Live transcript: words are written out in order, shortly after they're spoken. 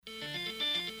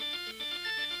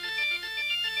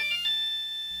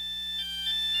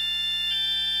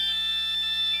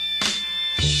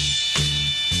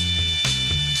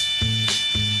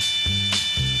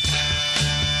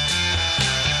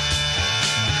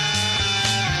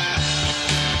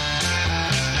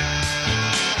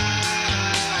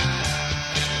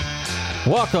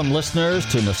Welcome, listeners,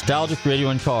 to Nostalgic Radio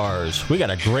and Cars. We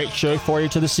got a great show for you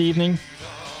this evening,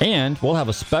 and we'll have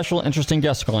a special, interesting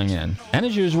guest calling in. And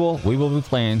as usual, we will be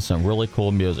playing some really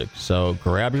cool music. So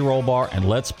grab your roll bar and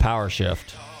let's power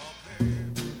shift.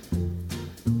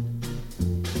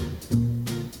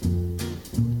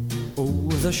 Oh,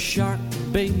 the shark,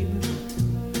 babe,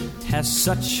 has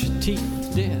such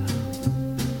teeth, dear,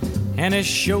 and it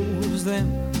shows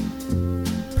them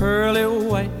pearly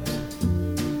white.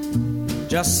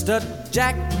 Just a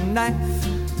jackknife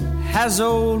has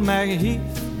old Maggie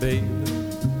Heath, babe,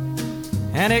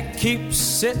 and it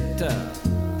keeps it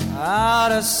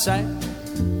out of sight.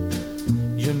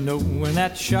 You know when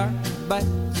that shark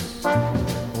bites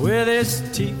with his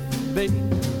teeth, babe,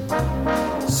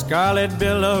 scarlet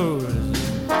billows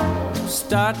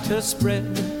start to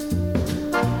spread.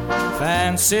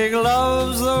 Fancy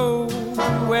gloves, though,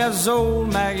 wears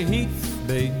old Maggie Heath,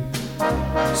 babe,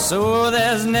 so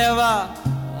there's never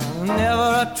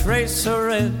a trace of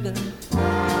red.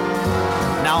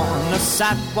 Now on the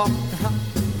sidewalk,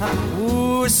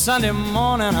 ooh, Sunday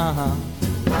morning,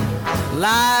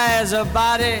 lies a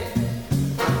body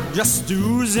just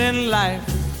oozing life.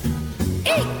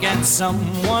 Eek, and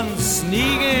someone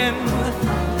sneaking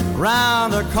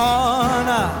round the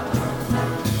corner.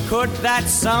 Could that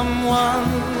someone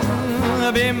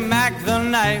be Mac the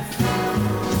Knife?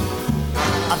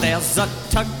 There's a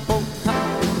tugboat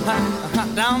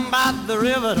down by the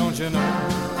river, don't you know,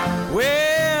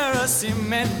 where a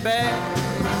cement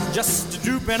bag's just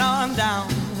drooping on down.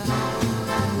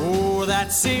 Oh,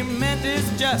 that cement is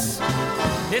just,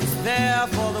 it's there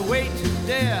for the weight to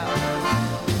dare.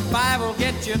 5 will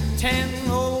get you 10,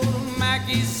 old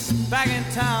Mackie's back in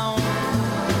town.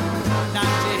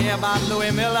 Don't you hear about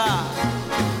Louis Miller?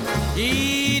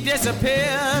 He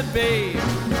disappeared, babe,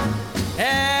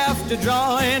 after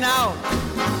drawing out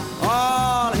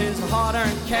all his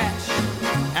hard-earned cash.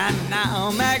 And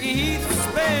now Maggie Heath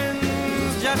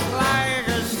spins just like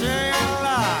a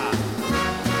sailor.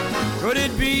 Could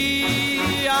it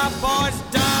be our boy's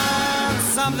done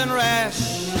something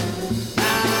rash?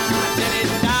 Jenny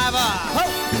Diver, ho,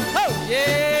 ho,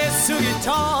 yeah, Sugie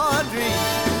Tawdry,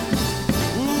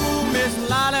 ooh, Miss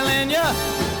Lolly Lenya,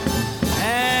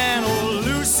 and old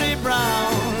Lucy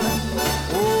Brown.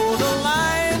 Oh, the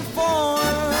line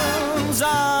forms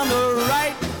on the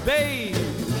right, babe.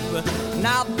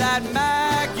 Now that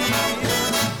Maggie's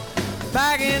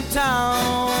back in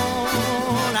town,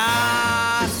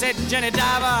 I said, Jenny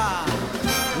Diver,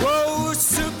 whoa,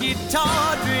 Suki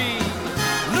Tawdry,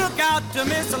 look out to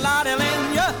Miss Lottie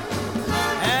Lenya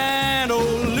and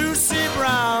old Lucy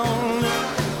Brown.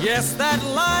 Yes, that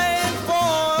line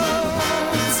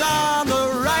forms on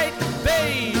the right,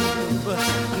 babe.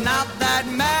 Not that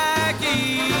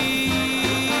Maggie's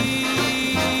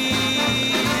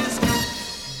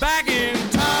back in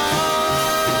town.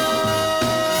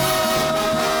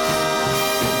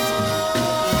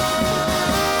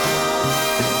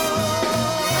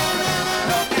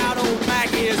 Look out, old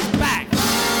Maggie is back.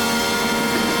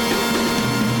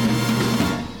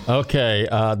 Okay,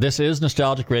 this is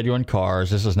Nostalgic Radio and Cars.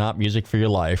 This is not Music for Your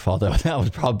Life, although that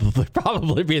would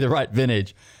probably be the right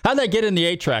vintage. How'd they get in the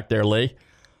 8-track there, Lee?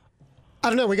 I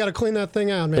don't know. We got to clean that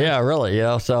thing out, man. Yeah, really. You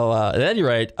know, so at any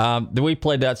rate, we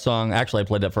played that song. Actually, I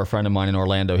played that for a friend of mine in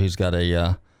Orlando. He's got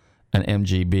an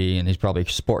MGB, and he's probably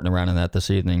sporting around in that this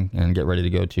evening and get ready to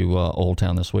go to Old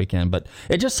Town this weekend. But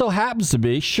it just so happens to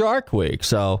be Shark Week,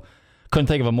 so couldn't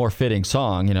think of a more fitting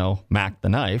song, you know, Mac the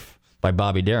Knife by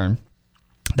Bobby Darin.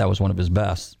 That was one of his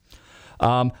best.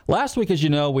 Last week, as you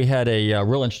know, we had a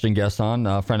real interesting guest on,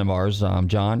 a friend of ours,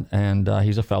 John, and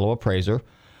he's a fellow appraiser.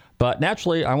 But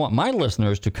naturally, I want my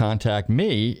listeners to contact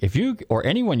me if you or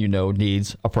anyone you know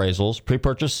needs appraisals,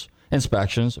 pre-purchase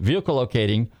inspections, vehicle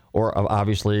locating, or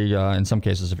obviously, in some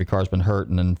cases, if your car's been hurt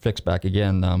and then fixed back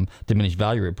again, diminished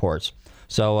value reports.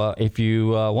 So if you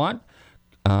want,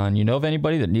 and you know of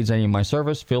anybody that needs any of my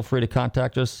service, feel free to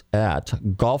contact us at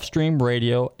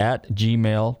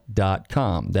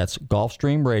gulfstreamradio@gmail.com. That's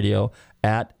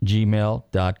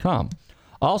gulfstreamradio@gmail.com.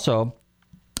 Also,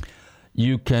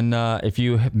 you can, if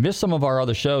you missed some of our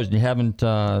other shows and you haven't,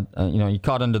 you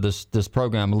caught into this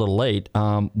program a little late,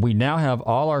 we now have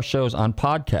all our shows on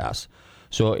podcasts.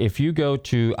 So if you go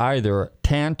to either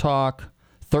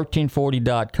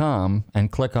tantalk1340.com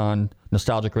and click on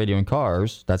Nostalgic Radio and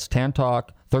Cars, that's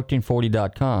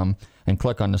tantalk1340.com, and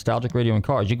click on Nostalgic Radio and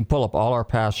Cars, you can pull up all our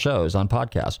past shows on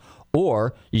podcasts.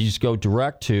 Or you just go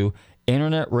direct to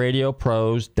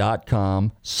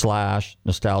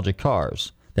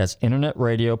internetradiopros.com/nostalgiccars. That's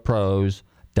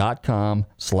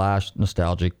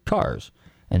internetradiopros.com/nostalgiccars.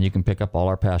 And you can pick up all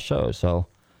our past shows. So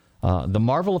The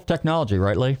marvel of technology,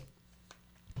 right, Lee?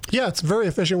 Yeah, it's a very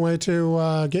efficient way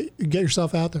to get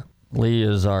yourself out there. Lee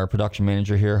is our production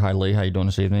manager here. Hi, Lee. How you doing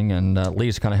this evening? And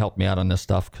Lee's kind of helped me out on this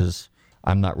stuff because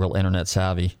I'm not real internet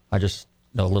savvy. I just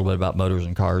know a little bit about motors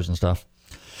and cars and stuff.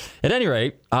 At any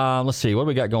rate, let's see. What do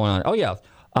we got going on? Oh, yeah.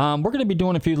 We're going to be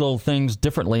doing a few little things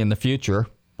differently in the future.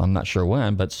 I'm not sure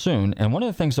when, but soon. And one of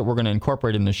the things that we're going to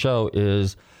incorporate in the show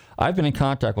is I've been in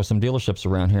contact with some dealerships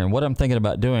around here. And what I'm thinking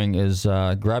about doing is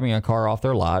grabbing a car off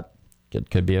their lot. It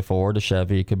could be a Ford, a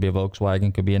Chevy, it could be a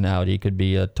Volkswagen, could be an Audi, could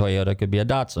be a Toyota, could be a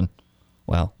Datsun.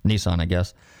 Well, Nissan, I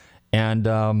guess. And what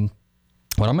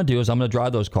I'm going to do is I'm going to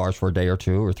drive those cars for a day or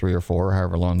 2 or 3 or 4, or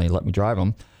however long they let me drive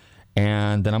them.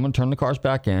 And then I'm going to turn the cars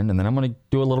back in, and then I'm going to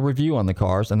do a little review on the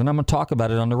cars, and then I'm going to talk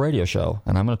about it on the radio show.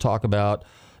 And I'm going to talk about,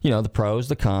 the pros,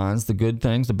 the cons, the good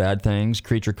things, the bad things,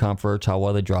 creature comforts, how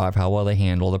well they drive, how well they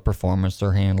handle, the performance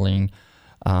they're handling,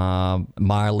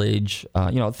 mileage,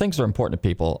 things that are important to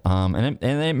people. And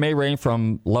it may range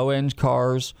from low-end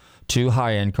cars to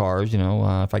high-end cars.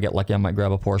 If I get lucky, I might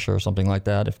grab a Porsche or something like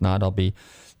that. If not, I'll be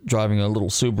driving a little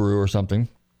Subaru or something.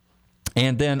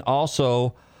 And then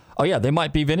also, they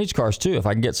might be vintage cars too. If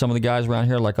I can get some of the guys around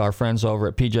here, like our friends over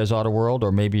at PJ's Auto World,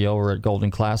 or maybe over at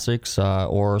Golden Classics,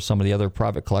 or some of the other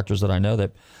private collectors that I know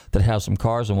that have some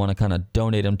cars and want to kind of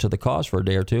donate them to the cause for a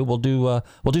day or two, we'll do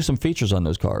some features on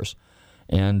those cars.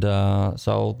 And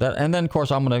and then of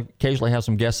course I'm going to occasionally have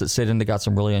some guests that sit in that got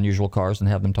some really unusual cars and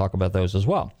have them talk about those as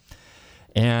well.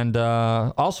 And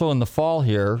also in the fall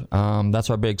here, that's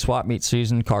our big swap meet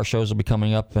season. Car shows will be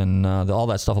coming up, and all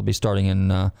that stuff will be starting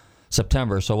in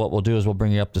September. So what we'll do is we'll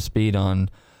bring you up to speed on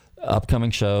upcoming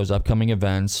shows, upcoming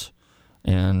events,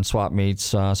 and swap meets,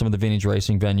 some of the vintage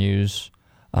racing venues,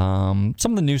 some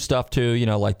of the new stuff too,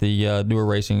 like the newer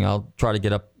racing. I'll try to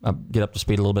get up to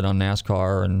speed a little bit on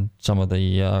NASCAR and some of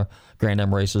the Grand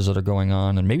Am races that are going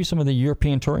on, and maybe some of the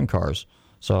European touring cars.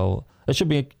 So it should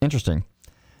be interesting.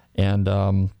 And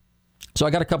so I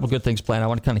got a couple of good things planned. I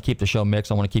want to kind of keep the show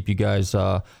mixed. I want to keep you guys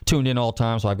tuned in all the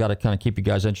time. So I've got to kind of keep you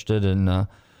guys interested and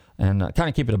kind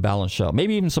of keep it a balanced show.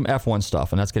 Maybe even some F1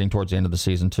 stuff, and that's getting towards the end of the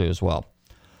season too as well.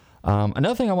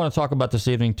 Another thing I want to talk about this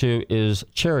evening too is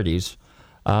charities.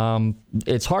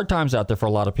 It's hard times out there for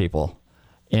a lot of people,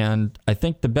 and I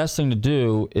think the best thing to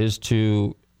do is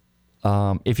to,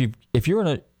 if you're in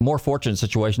a more fortunate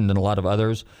situation than a lot of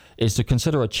others, is to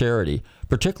consider a charity,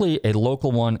 particularly a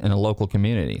local one in a local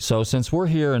community. So since we're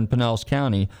here in Pinellas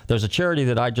County, there's a charity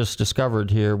that I just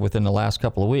discovered here within the last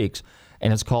couple of weeks,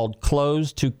 and it's called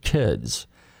Clothes to Kids,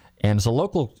 and it's a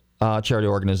local charity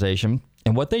organization.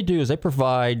 And what they do is they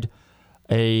provide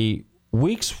a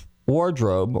week's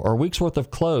wardrobe or a week's worth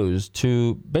of clothes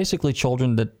to basically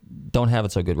children that don't have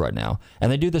it so good right now.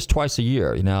 And they do this twice a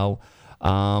year.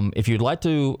 If you'd like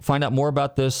to find out more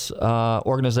about this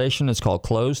organization, it's called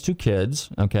Clothes to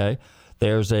Kids. Okay,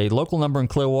 there's a local number in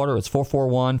Clearwater. It's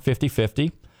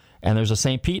 441-5050. And there's a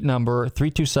St. Pete number,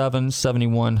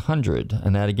 327-7100.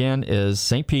 And that, again, is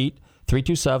St. Pete,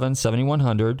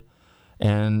 327-7100.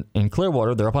 And in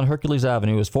Clearwater, they're up on Hercules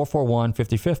Avenue, is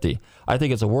 441-5050. I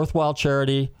think it's a worthwhile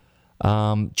charity.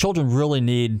 Children really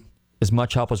need as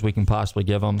much help as we can possibly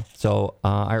give them. So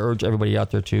I urge everybody out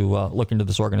there to look into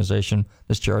this organization,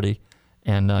 this charity,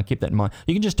 and keep that in mind.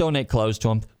 You can just donate clothes to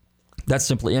them. That's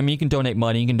simply, you can donate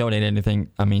money, you can donate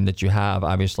anything, that you have,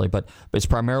 obviously, but it's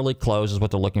primarily clothes is what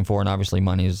they're looking for, and obviously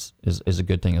money is a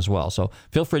good thing as well. So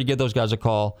feel free to give those guys a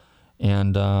call,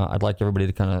 and I'd like everybody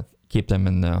to kind of keep them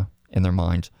in their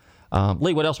minds.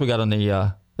 Lee, what else we got on the, you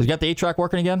got the 8-track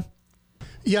working again?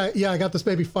 Yeah, I got this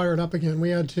baby fired up again. We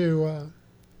had to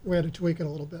tweak it a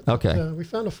little bit. Okay. But, we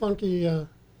found a funky,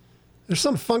 there's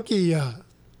some funky,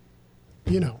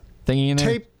 thingy in there?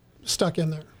 tape stuck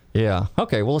in there. Yeah.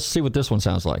 Okay, well, let's see what this one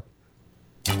sounds like.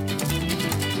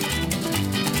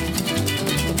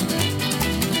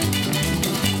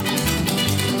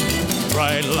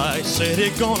 Bright light city,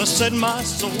 gonna set my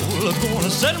soul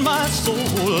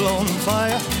on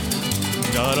fire.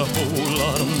 Got a whole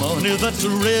lot of money that's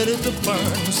ready to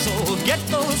burn, so get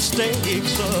those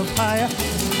stakes up higher.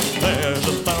 There's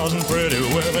 1,000 pretty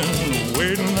women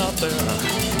waiting out there.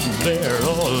 They're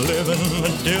all living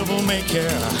the devil may care,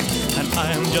 and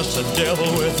I'm just a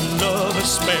devil with love to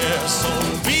spare. So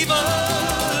viva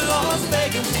Las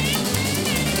Vegas,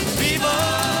 viva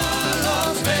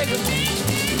Las Vegas.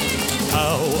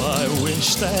 How I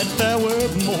wish that there were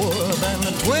more than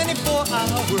 24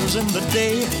 hours in the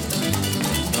day.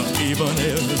 Even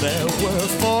if there were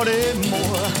 40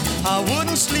 more, I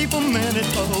wouldn't sleep a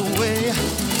minute away.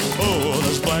 Oh,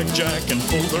 there's blackjack and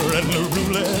poker and the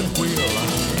roulette wheel,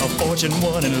 a fortune pitching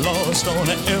won and lost on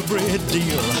every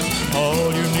deal.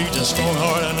 All you need is a strong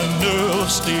heart and a nerve of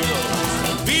steel.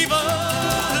 Viva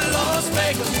Las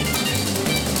Vegas!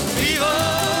 Viva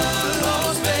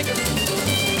Las Vegas!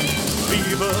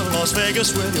 Viva Las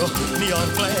Vegas with your neon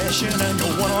flashing and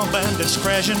your one-armed bandits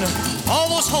crashing. All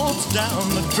those hopes down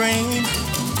the drain.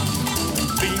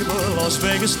 Viva Las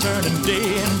Vegas, turning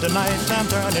day into nighttime,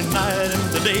 turning night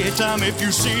into daytime. If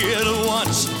you see it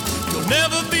once, you'll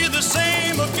never be the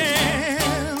same again.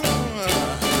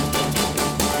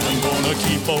 I'm gonna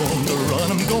keep on the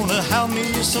run, I'm gonna have me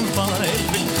some fun.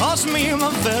 It cost me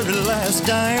my very last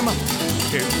dime.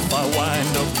 If I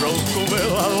wind up broke,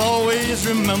 well, I'll always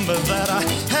remember that I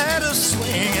had a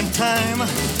swing in time.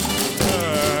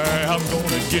 I'm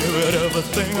gonna give it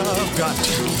everything I've got.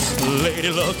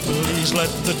 Lady luck, please let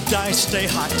the dice stay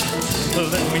hot.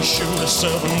 Let me shoot a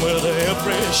 7 with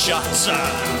every shot.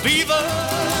 Viva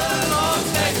Las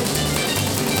Vegas!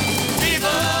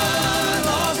 Viva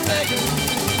Las Vegas!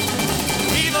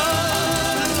 Viva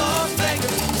Las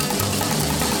Vegas!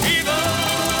 Viva,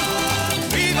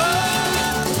 Viva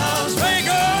Las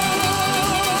Vegas!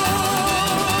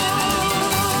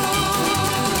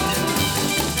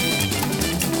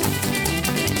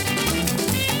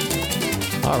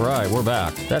 All right, we're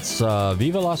back. That's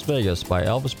Viva Las Vegas by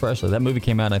Elvis Presley. That movie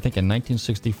came out, I think, in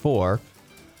 1964.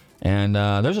 And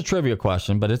there's a trivia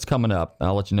question, but it's coming up.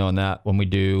 I'll let you know on that when we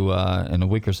do in a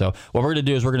week or so. What we're going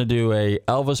to do is we're going to do a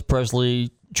Elvis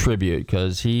Presley tribute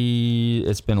because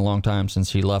it's been a long time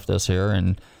since he left us here,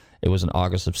 and it was in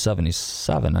August of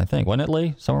 77, I think. Wasn't it,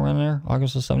 Lee? Somewhere around there?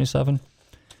 August of 77?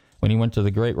 When he went to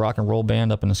the great rock and roll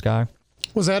band up in the sky?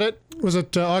 Was that it? Was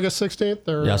it August 16th?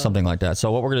 Or, yeah, something like that.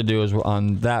 So what we're going to do is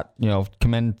on that,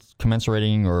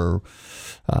 commensurating or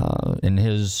in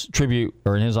his tribute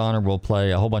or in his honor, we'll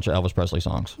play a whole bunch of Elvis Presley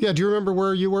songs. Yeah, do you remember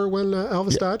where you were when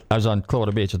Elvis died? I was on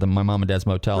Clearwater Beach at my mom and dad's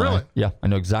motel. Really? I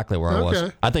know exactly where I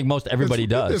was. I think most everybody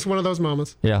does. It's one of those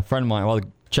moments. Yeah, a friend of mine, the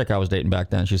chick I was dating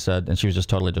back then, she said, and she was just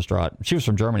totally distraught. She was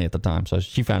from Germany at the time, so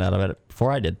she found out about it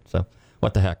before I did. So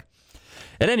what the heck.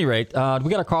 At any rate, we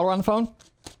got a caller on the phone?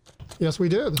 Yes, we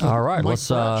did. All right, Mike let's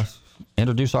Bretsch.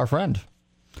 introduce our friend.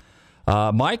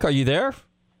 Mike, are you there?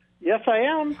 Yes, I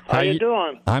am. How you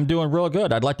doing? I'm doing real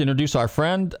good. I'd like to introduce our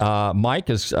friend. Mike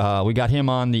is. We got him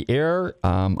on the air.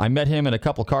 I met him at a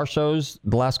couple of car shows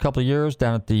the last couple of years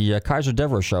down at the Kaiser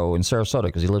Dever show in Sarasota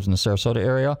because he lives in the Sarasota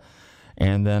area.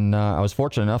 And then I was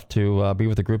fortunate enough to be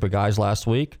with a group of guys last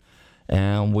week,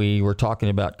 and we were talking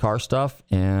about car stuff.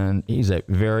 And he's a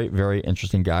very, very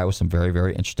interesting guy with some very,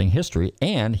 very interesting history.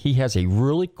 And he has a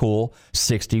really cool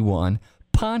 '61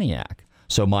 Pontiac.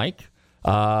 So, Mike,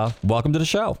 welcome to the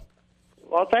show.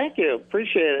 Well, thank you.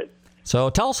 Appreciate it. So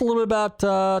tell us a little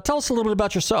bit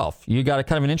about yourself. You got a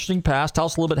kind of an interesting past. Tell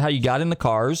us a little bit how you got into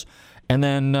cars, and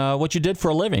then what you did for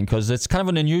a living, because it's kind of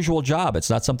an unusual job. It's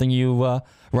not something you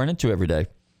run into every day.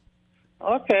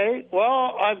 Okay.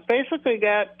 Well, I basically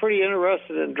got pretty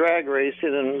interested in drag racing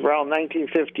in around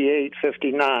 1958,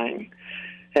 59.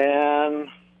 And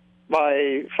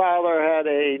my father had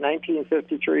a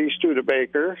 1953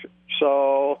 Studebaker,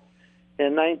 so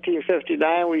in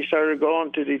 1959, we started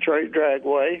going to Detroit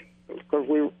Dragway because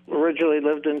we originally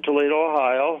lived in Toledo,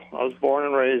 Ohio. I was born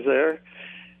and raised there.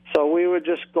 So we would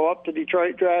just go up to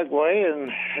Detroit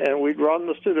Dragway, and we'd run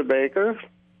the Studebaker.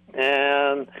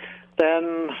 And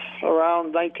then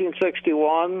around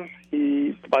 1961,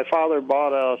 my father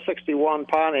bought a 61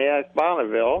 Pontiac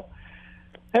Bonneville.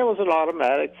 It was an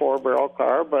automatic 4-barrel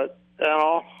car, but,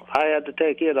 I had to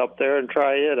take it up there and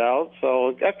try it out. So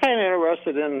I got kind of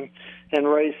interested in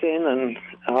racing, and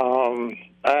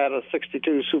I had a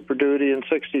 62 Super Duty in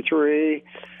 63.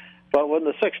 But when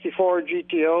the 64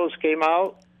 GTOs came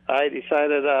out, I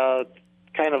decided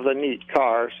kind of a neat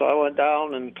car. So I went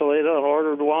down in Toledo and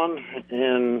ordered one,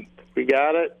 and we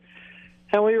got it.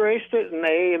 And we raced it in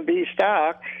A and B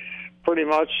stock pretty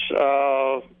much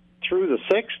through the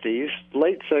 60s,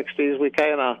 late 60s. We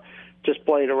kind of just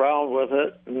played around with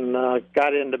it and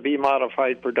got into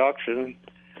B-modified production.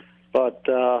 But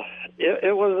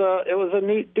it was a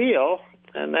neat deal.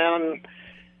 And then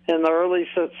in the early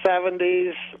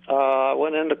 70s,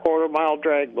 went into quarter-mile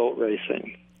drag boat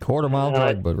racing. Quarter-mile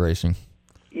drag boat racing.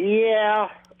 Yeah.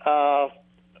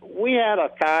 We had a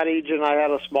cottage, and I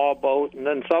had a small boat, and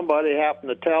then somebody happened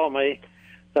to tell me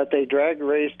that they drag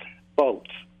raced boats.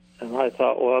 And I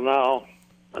thought, well, now,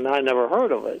 and I never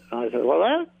heard of it. And I said, well,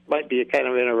 that might be a kind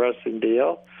of interesting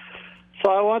deal. So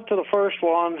I went to the first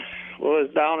one. It was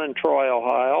down in Troy,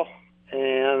 Ohio,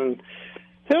 and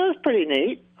it was pretty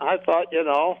neat. I thought,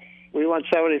 we went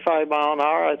 75 mile an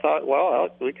hour. I thought, well,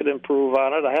 we could improve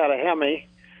on it. I had a Hemi,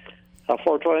 a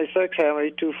 426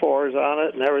 Hemi, 2 4s on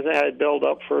it, and everything I'd build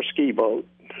up for a ski boat.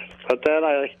 But then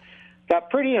I got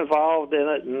pretty involved in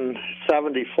it in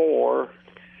 '74,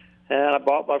 and I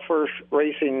bought my first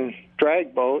racing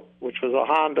drag boat, which was a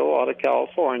Hondo out of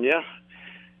California,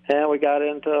 and we got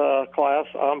into a class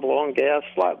on-blown gas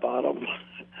flat bottom.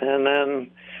 And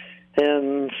then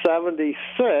in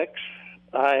 '76,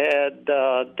 I had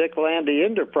Dick Landy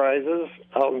Enterprises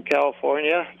out in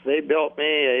California. They built me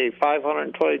a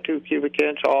 522 cubic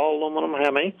inch all aluminum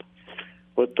Hemi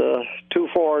with the 2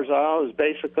 4s on. It was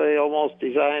basically almost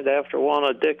designed after one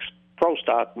of Dick's Pro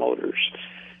Stock motors.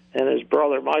 And his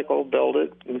brother Michael built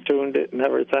it and tuned it and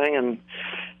everything. And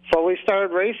so we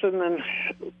started racing and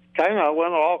kind of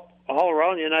went all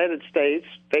around the United States.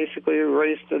 Basically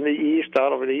raced in the East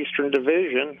out of an Eastern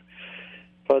Division.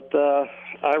 But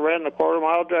I ran the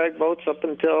quarter-mile drag boats up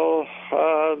until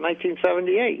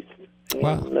 1978.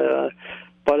 Wow. And,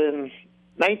 but in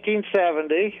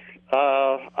 1970,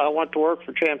 I went to work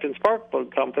for Champion Spark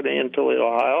Plug Company in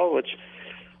Toledo, Ohio, which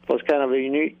was kind of a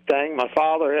unique thing. My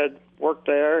father had worked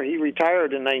there. He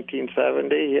retired in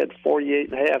 1970. He had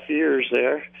 48 and a half years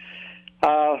there.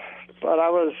 But I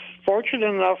was fortunate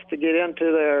enough to get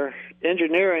into their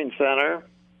engineering center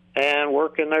and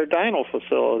work in their dyno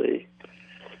facility.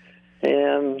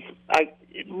 And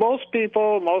most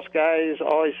guys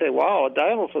always say, wow, a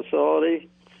dyno facility,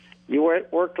 you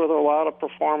worked with a lot of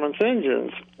performance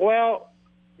engines. Well,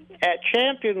 at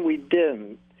Champion, we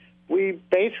didn't. We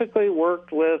basically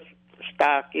worked with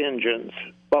stock engines,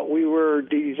 but we were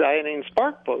designing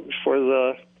spark plugs for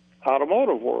the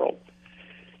automotive world.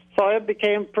 So it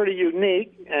became pretty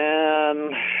unique,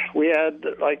 and we had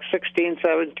like 16,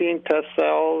 17 test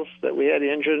cells that we had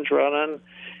engines running,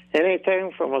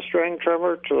 anything from a string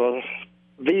trimmer to a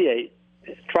V8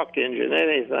 truck engine,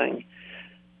 anything.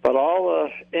 But all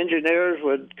the engineers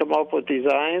would come up with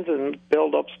designs and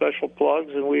build up special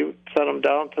plugs, and we would send them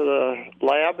down to the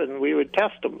lab, and we would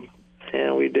test them.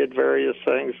 And we did various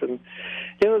things, and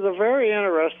it was a very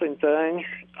interesting thing.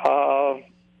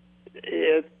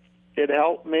 It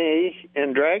helped me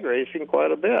in drag racing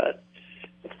quite a bit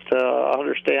to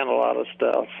understand a lot of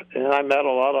stuff, and I met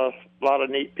a lot of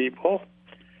neat people.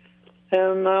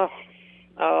 And I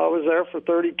was there for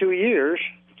 32 years.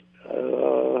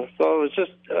 So it was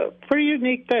just a pretty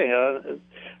unique thing. A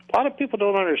lot of people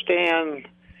don't understand.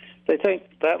 They think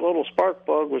that little spark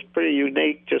plug was pretty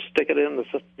unique. Just stick it in the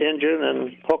engine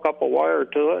and hook up a wire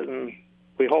to it, and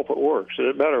we hope it works.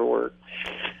 It better work.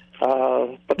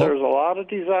 But there's a lot of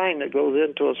design that goes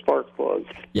into a spark plug.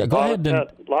 Yeah, go ahead. A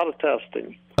lot of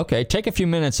testing. Okay, take a few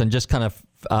minutes and just kind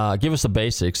of give us the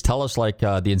basics. Tell us like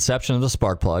the inception of the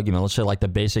spark plug. Let's say like the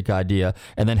basic idea,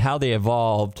 and then how they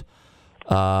evolved.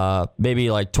 Maybe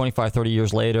like 25, 30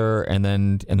 years later, and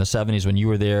then in the 70s when you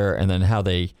were there, and then how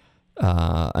they,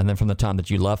 and then from the time that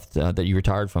you left, that you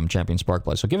retired from Champion Spark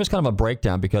Plug. So give us kind of a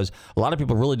breakdown, because a lot of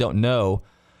people really don't know.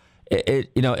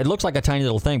 It looks like a tiny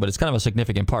little thing, but it's kind of a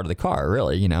significant part of the car,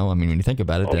 really. When you think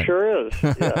about it. Oh, sure is.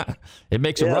 Yeah. It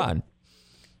makes it run.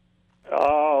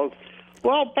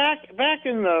 Well, back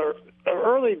in the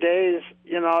early days,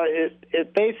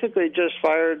 it basically just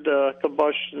fired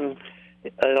combustion,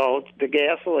 the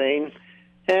gasoline,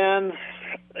 and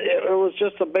it was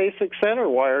just a basic center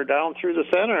wire down through the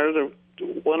center that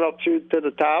went up to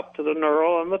the top, to the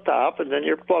knurl on the top, and then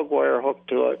your plug wire hooked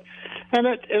to it. And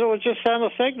it would just send a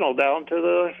signal down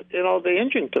to the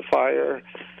engine to fire.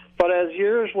 But as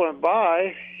years went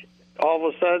by, all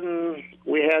of a sudden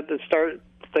we had to start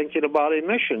thinking about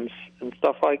emissions and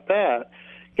stuff like that,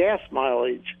 gas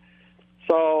mileage.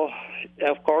 So,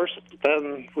 of course,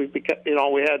 then we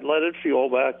had leaded fuel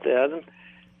back then,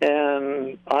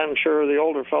 and I'm sure the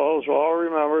older fellows will all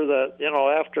remember that,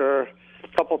 after a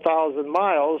couple thousand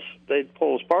miles, they'd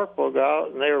pull a spark plug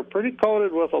out, and they were pretty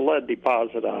coated with a lead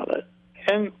deposit on it.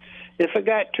 And if it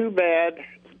got too bad,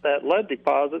 that lead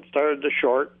deposit started to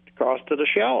short across to the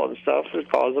shell and stuff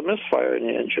that caused a misfire in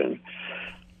the engine.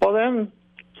 Well, then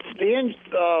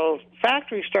the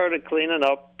factory started cleaning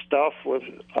up stuff with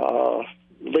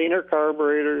leaner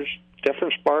carburetors,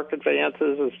 different spark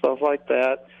advances, and stuff like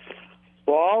that.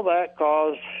 Well, all that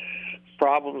caused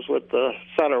problems with the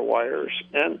center wires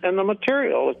and the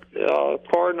material,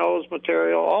 core nose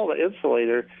material, all the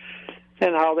insulator,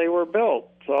 and how they were built.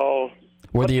 So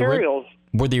were materials.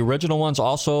 Were the original ones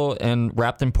also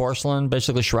wrapped in porcelain,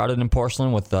 basically shrouded in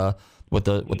porcelain with the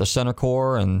center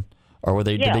core, or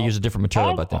did they use a different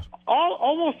material back then?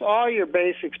 Almost all your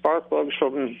basic spark plugs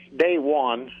from day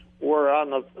one were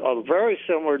on a very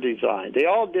similar design. They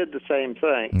all did the same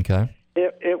thing. Okay.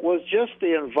 It was just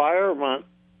the environment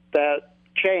that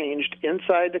changed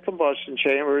inside the combustion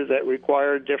chamber that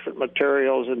required different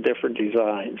materials and different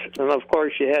designs. And of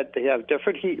course, you had to have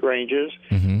different heat ranges,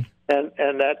 and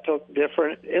that took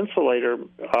different insulator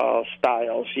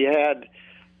styles. You had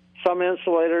some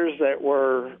insulators that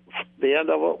were, the end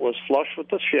of it was flush with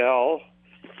the shell,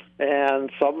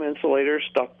 and some insulators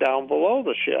stuck down below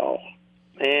the shell.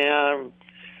 And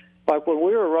like when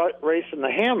we were racing the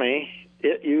Hemi,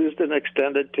 it used an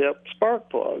extended tip spark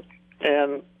plug.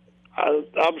 And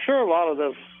I'm sure a lot of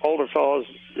the older fellows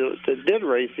that did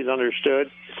racing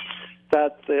understood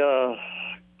that the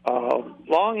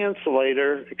long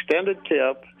insulator, extended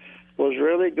tip, was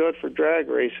really good for drag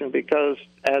racing because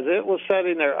as it was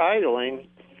sitting there idling,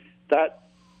 that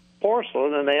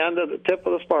porcelain and the end of the tip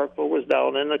of the spark plug was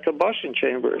down in the combustion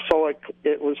chamber. So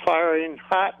it was firing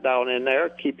hot down in there,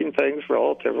 keeping things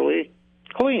relatively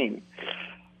clean.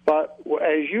 But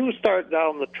as you start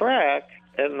down the track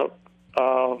and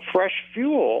the fresh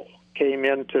fuel came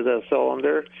into the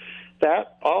cylinder,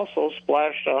 that also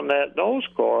splashed on that nose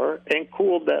core and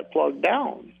cooled that plug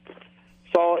down.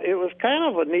 So it was kind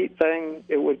of a neat thing.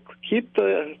 It would keep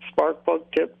the spark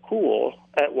plug tip cool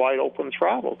at wide open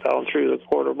throttle down through the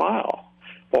quarter mile,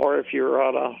 or if you're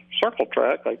on a circle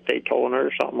track like Daytona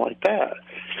or something like that.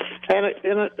 And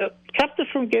it kept us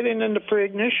from getting into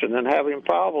pre-ignition and having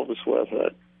problems with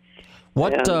it.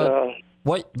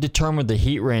 What determined the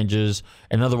heat ranges?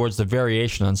 In other words, the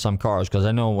variation on some cars? Because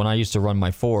I know when I used to run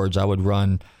my Fords, I would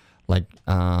run like,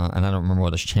 and I don't remember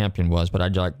what this Champion was, but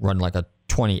I'd run like a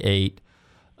 28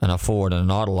 and a Ford and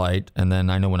an Autolite, and then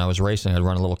I know when I was racing, I'd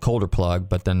run a little colder plug.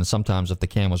 But then sometimes if the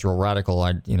cam was real radical,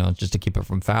 I'd just to keep it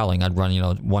from fouling, I'd run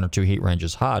 1 or 2 heat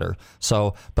ranges hotter.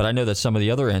 So, but I know that some of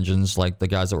the other engines, like the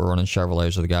guys that were running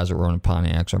Chevrolets or the guys that were running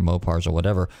Pontiacs or Mopars or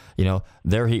whatever,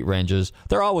 their heat ranges,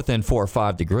 they're all within 4 or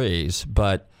 5 degrees,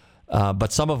 but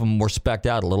some of them were spec'd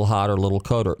out a little hotter, a little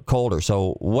colder.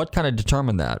 So, what kind of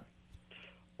determined that?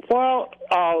 Well,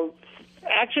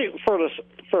 actually,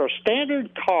 for a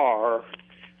standard car,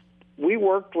 we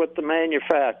worked with the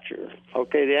manufacturer.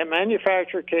 Okay, the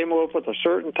manufacturer came up with a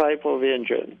certain type of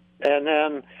engine, and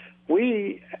then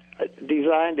we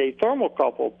designed a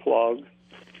thermocouple plug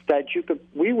that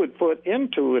we would put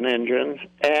into an engine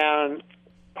and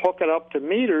hook it up to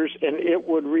meters, and it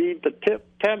would read the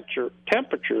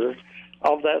temperature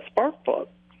of that spark plug.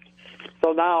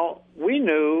 So now we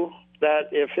knew that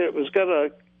if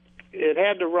it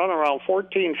had to run around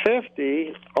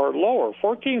 1450 or lower.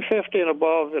 1450 and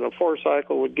above in a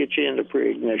 4-cycle would get you into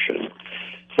pre-ignition.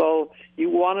 So you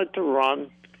wanted to run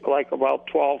like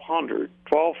about 1200,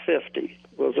 1250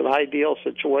 was an ideal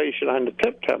situation on the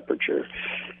tip temperature.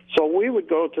 So we would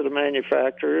go to the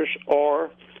manufacturers,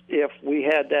 or if we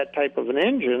had that type of an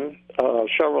engine,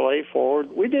 Chevrolet, Ford,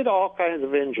 we did all kinds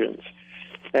of engines.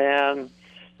 And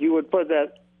you would put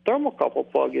that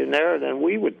thermocouple plug in there, and then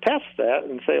we would test that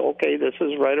and say, okay, this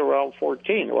is right around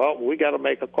 14. Well, we got to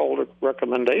make a colder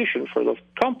recommendation for the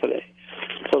company.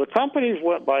 So the companies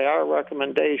went by our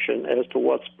recommendation as to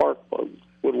what spark plug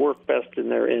would work best in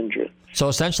their engine. So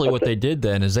essentially what they did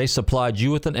then is they supplied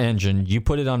you with an engine, you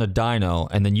put it on a dyno,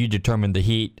 and then you determined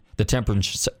the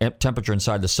temperature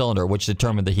inside the cylinder, which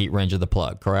determined the heat range of the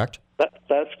plug, correct?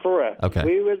 That's correct. Okay.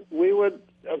 We would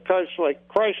because like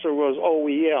Chrysler was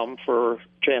OEM for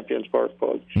Champion spark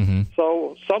plugs. Mm-hmm.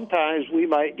 So sometimes we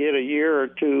might get a year or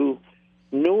two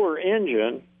newer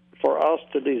engine for us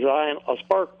to design a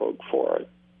spark plug for it.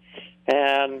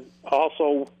 And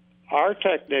also our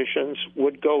technicians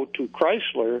would go to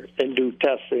Chrysler and do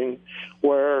testing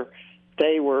where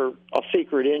they were a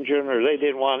secret engine or they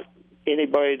didn't want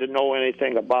anybody to know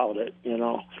anything about it,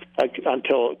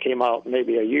 until it came out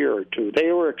maybe a year or two.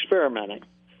 They were experimenting.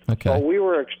 Okay. So we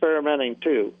were experimenting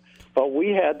too, but we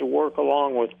had to work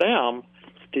along with them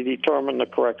to determine the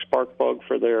correct spark plug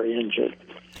for their engine.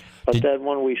 But then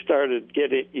when we started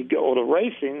you go to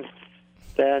racing,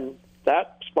 then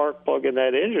that spark plug in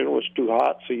that engine was too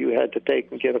hot, so you had to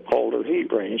take and get a colder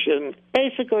heat range. And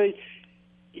basically,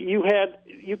 you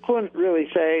couldn't really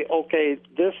say, okay,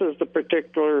 this is the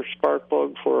particular spark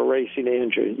plug for a racing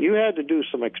engine. You had to do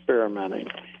some experimenting.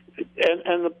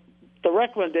 And the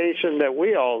recommendation that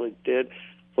we all did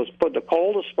was put the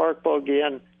coldest spark plug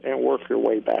in and work your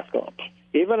way back up.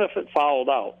 Even if it fouled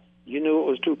out, you knew it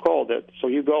was too cold. So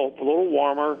you go a little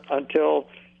warmer until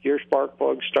your spark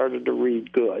plug started to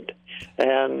read good.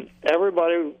 And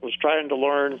everybody was trying to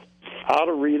learn how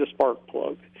to read a spark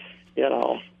plug,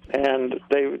 and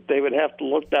they would have to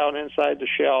look down inside the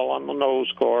shell on the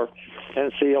nose core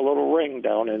and see a little ring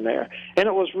down in there. And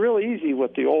it was real easy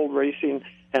with the old racing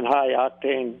and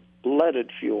high-octane leaded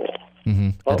fuel.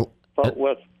 Mm-hmm. But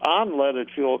with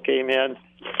unleaded fuel came in,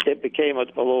 it became a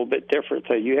little bit different.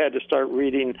 So you had to start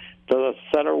reading the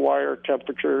center wire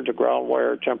temperature, the ground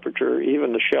wire temperature,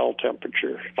 even the shell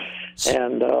temperature,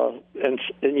 and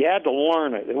you had to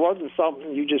learn it. It wasn't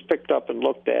something you just picked up and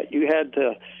looked at. You had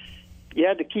to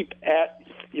keep at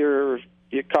your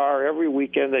car every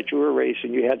weekend that you were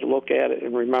racing. You had to look at it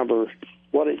and remember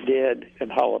what it did and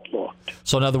how it looked.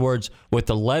 So in other words, with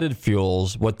the leaded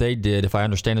fuels, what they did, if I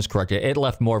understand this correctly, it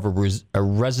left more of a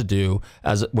residue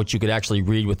as what you could actually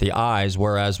read with the eyes,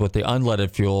 whereas with the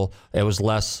unleaded fuel, it was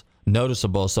less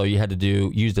noticeable. So you had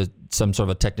to use some sort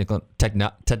of a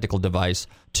technical device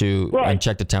to and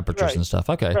check the temperatures and stuff.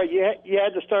 Okay. Right. You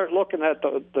had to start looking at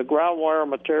the ground wire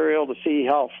material to see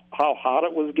how hot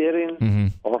it was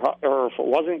getting, or if it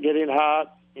wasn't getting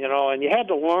hot. And you had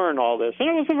to learn all this. And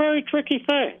it was a very tricky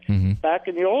thing. Back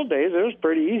in the old days, it was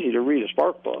pretty easy to read a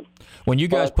spark plug. When you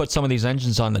guys put some of these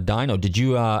engines on the dyno, did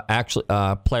you actually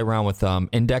play around with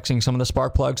indexing some of the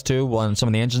spark plugs, too, on some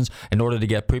of the engines in order to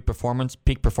get peak performance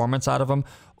out of them?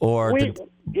 Or we had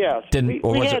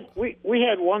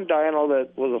one dyno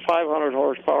that was a 500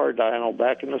 horsepower dyno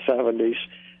back in the 70s,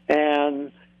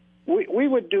 and we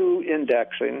would do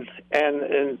indexing,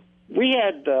 and we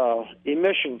had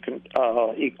emission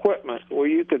equipment where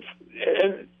you could,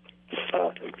 and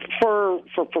for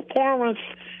performance,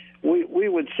 we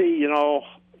would see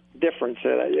difference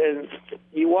in it, and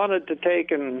you wanted to take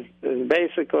and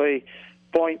basically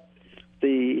point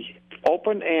the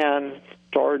open end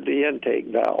toward the intake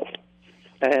valve,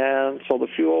 and so the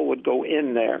fuel would go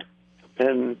in there,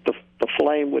 and the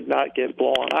flame would not get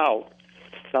blown out.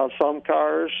 Now some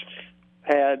cars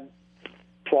had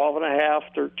 12.5,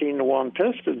 13-to-1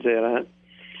 pistons in it.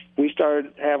 We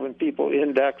started having people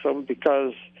index them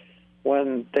because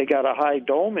when they got a high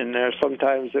dome in there,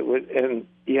 sometimes it would, and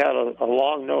you had a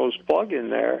long nose plug in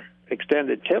there,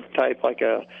 extended tip type, like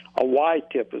a Y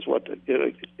tip is what it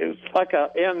was, like a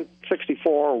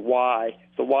N64Y.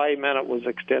 The Y meant it was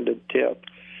extended tip,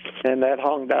 and that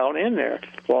hung down in there.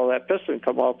 Well, that piston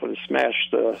come up and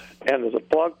smashed the end of the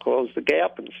plug, closed the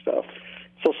gap and stuff.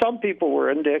 So some people were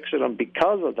indexing them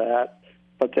because of that,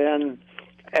 but then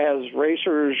as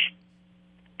racers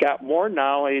got more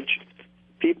knowledge,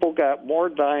 people got more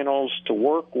dynos to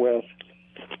work with,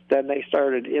 then they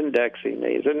started indexing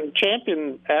these. And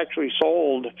Champion actually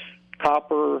sold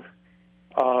copper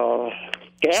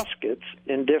gaskets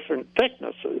in different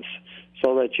thicknesses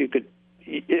so that you could,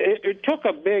 it took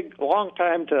a long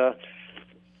time to,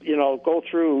 go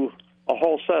through a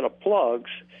whole set of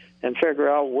plugs and figure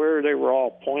out where they were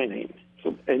all pointing.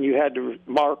 So, and you had to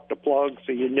mark the plugs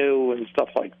so you knew and stuff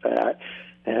like that.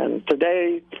 And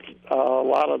today, a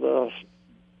lot of the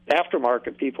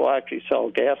aftermarket people actually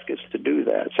sell gaskets to do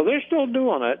that. So they're still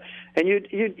doing it. And you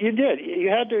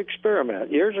had to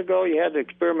experiment. Years ago, you had to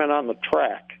experiment on the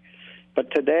track.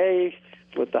 But today,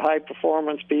 with the high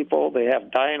performance people, they have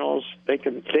dynos. They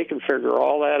can figure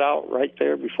all that out right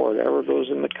there before it ever goes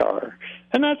in the car.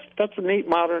 And that's a neat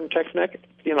modern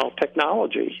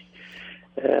technology.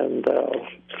 And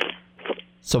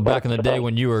so back in the day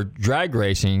when you were drag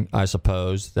racing, I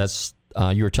suppose that's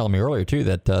you were telling me earlier too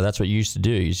that that's what you used to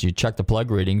do. Is you check the plug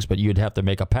readings, but you'd have to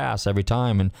make a pass every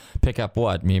time and pick up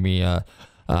maybe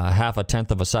half a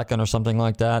tenth of a second or something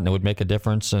like that, and it would make a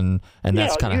difference. And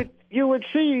that's kind of you would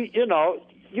see,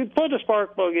 you'd put a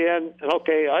spark plug in, and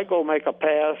okay, I go make a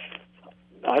pass,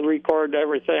 I record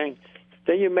everything.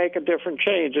 Then you make a different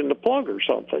change in the plug or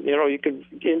something. You could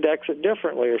index it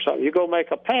differently or something. You go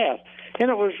make a pass. And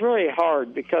it was really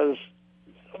hard because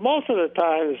most of the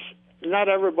times not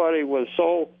everybody was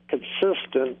so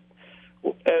consistent.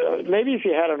 Maybe if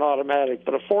you had an automatic,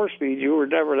 but a 4-speed, you were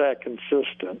never that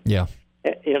consistent. Yeah.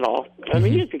 I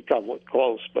mean, you could come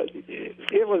close, but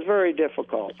it was very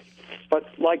difficult. But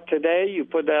like today, you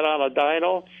put that on a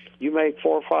dyno, you make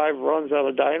 4 or 5 runs on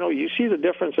a dyno, you see the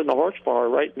difference in the horsepower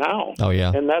right now. Oh,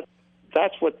 yeah. And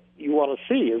that's what you want to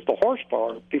see is the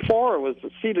horsepower. Before, it was the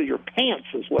seat of your pants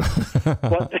is what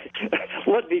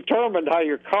determined how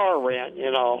your car ran,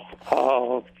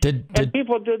 And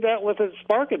people did that with a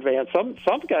spark advance. Some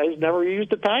guys never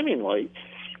used a timing light.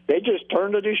 They just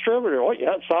turn the distributor. Oh,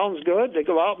 yeah, it sounds good. They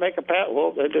go out, make a pat.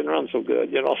 Well, it didn't run so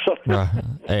good, So. Right.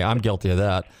 Hey, I'm guilty of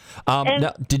that.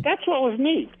 That's what was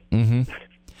neat. Mm-hmm.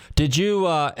 Did you,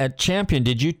 at Champion,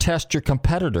 did you test your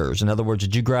competitors? In other words,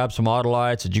 did you grab some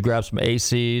Autolites? Did you grab some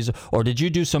ACs? Or did you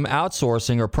do some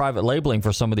outsourcing or private labeling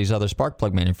for some of these other spark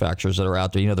plug manufacturers that are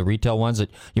out there? The retail ones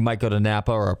that you might go to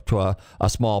Napa or to a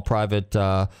small private,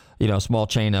 small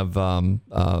chain of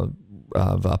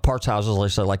parts houses,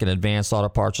 let's say like an Advanced Auto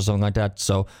Parts or something like that.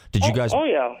 So did you guys? Oh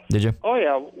yeah. Did you? Oh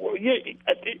yeah. Well,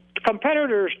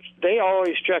 competitors, they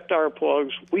always checked our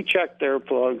plugs. We checked their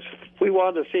plugs. We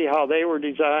wanted to see how they were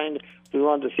designed. We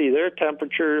wanted to see their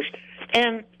temperatures,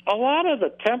 and a lot of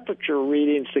the temperature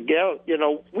readings together.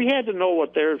 We had to know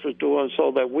what theirs was doing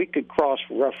so that we could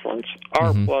cross-reference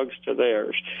our plugs to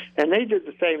theirs, and they did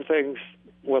the same things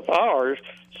with ours.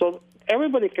 So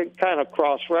everybody can kind of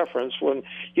cross-reference. When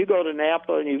you go to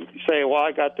Napa and you say, well,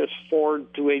 I got this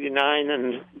Ford 289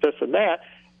 and this and that,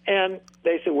 and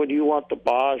they say, well, do you want the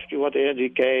Bosch, do you want the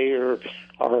NGK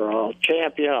or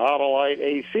Champion, Autolite,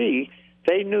 AC?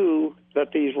 They knew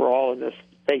that these were all in this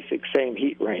basic same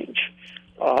heat range.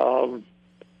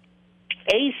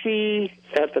 AC,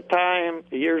 at the time,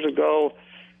 years ago,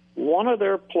 one of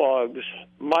their plugs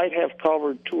might have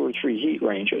covered 2 or 3 heat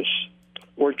ranges,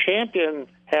 where Champion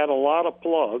had a lot of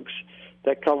plugs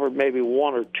that covered maybe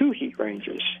 1 or 2 heat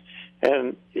ranges.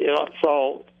 And,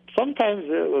 so sometimes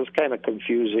it was kind of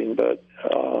confusing, but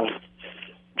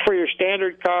for your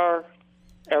standard car,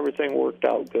 everything worked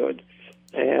out good.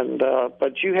 And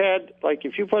but you had, like,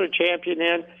 if you put a Champion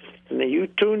in and then you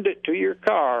tuned it to your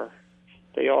car,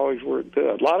 they always worked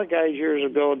good. A lot of guys years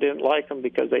ago didn't like them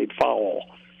because they'd foul.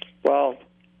 Well,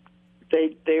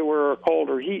 they were a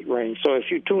colder heat range, so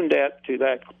if you tuned that to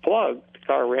that plug, the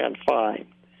car ran fine,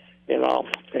 And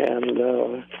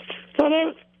so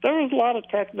there was a lot of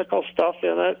technical stuff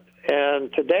in it.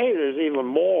 And today there's even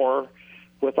more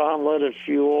with unleaded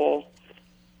fuel,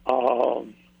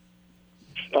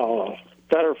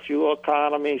 better fuel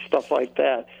economy, stuff like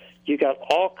that. You got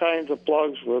all kinds of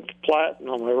plugs with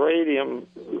platinum, iridium,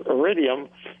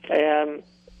 and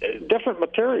different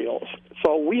materials.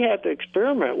 So we had to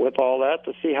experiment with all that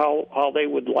to see how they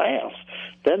would last.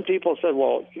 Then people said,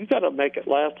 well, you got to make it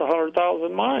last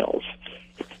 100,000 miles.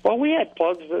 Well, we had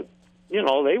plugs that,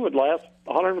 they would last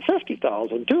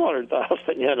 150,000, 200,000,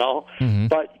 Mm-hmm.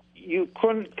 But you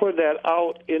couldn't put that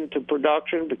out into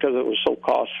production because it was so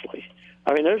costly.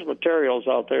 I mean, there's materials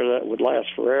out there that would last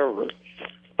forever,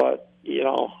 but it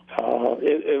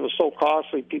was so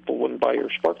costly people wouldn't buy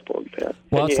your spark plug then.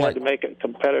 Well, and you had to make it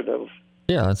competitive.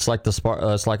 Yeah, it's like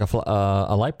it's like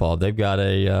a light bulb. They've got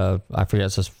I forget,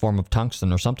 it's a form of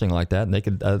tungsten or something like that, and they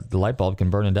could the light bulb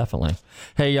can burn indefinitely.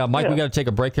 Hey, Mike, we got to take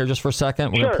a break here just for a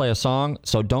second. We're going to play a song,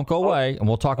 so don't go away, and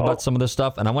we'll talk about some of this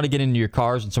stuff. And I want to get into your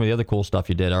cars and some of the other cool stuff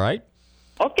you did. All right?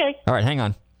 Okay. All right, hang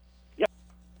on.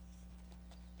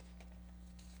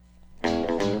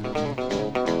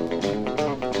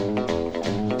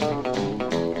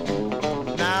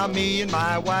 Me and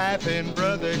my wife and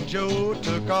brother Joe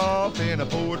took off in a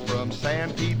Ford from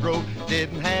San Pedro.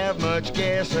 Didn't have much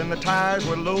gas and the tires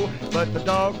were low, but the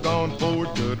doggone Ford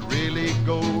could really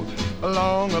go.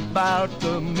 Along about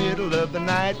the middle of the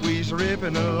night, we's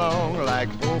ripping along like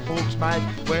poor folks might.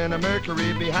 When a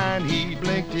Mercury behind, he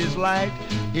blinked his light.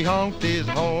 He honked his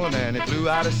horn and it flew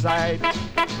out of sight.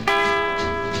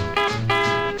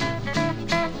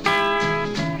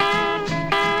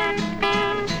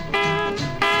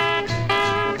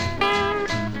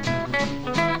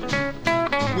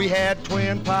 We had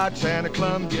twin pots and a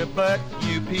Columbia butt.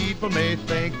 You people may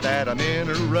think that I'm in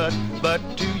a rut, but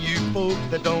to you folk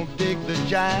that don't dig the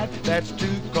jive, that's 2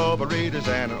 carburetors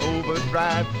and an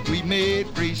overdrive. We made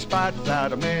 3 spots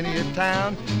out of many a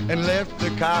town and left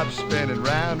the cops spinning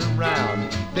round and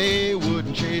round. They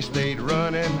wouldn't chase, they'd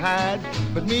run and hide,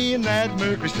 but me and that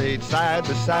Mercury stayed side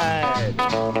by side.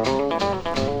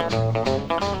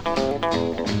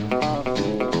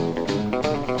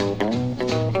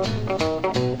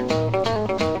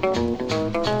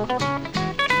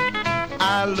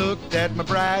 I looked at my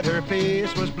bride, her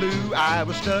face was blue. I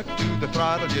was stuck to the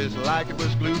throttle just like it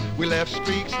was glue. We left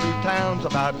streaks through towns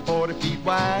about 40 feet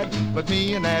wide, but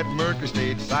me and that Mercury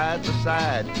stayed side by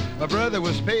side. My brother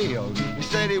was pale, he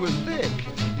said he was thick.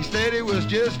 He said he was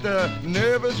just a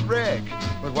nervous wreck.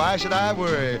 But why should I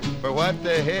worry, for what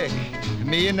the heck?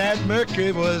 Me and that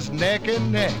Mercury was neck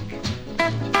and neck.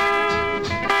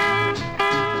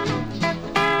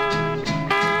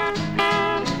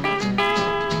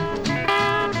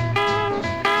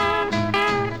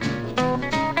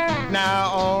 Now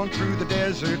on through the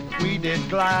desert we did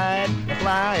glide,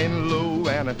 flying low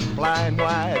and a flying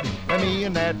wide. And me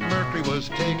and that Mercury was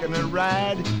taking a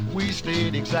ride. We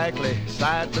stayed exactly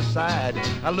side by side.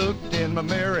 I looked in my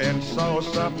mirror and saw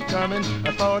something coming.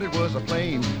 I thought it was a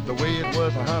plane, the way it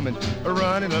was humming,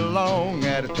 running along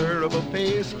at a terrible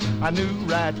pace. I knew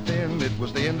right then it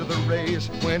was the end of the race.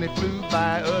 When it flew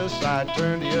by us, I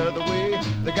turned the other way.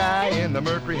 The guy in the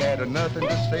Mercury had nothing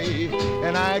to say,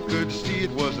 and I could see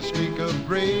it was a streak of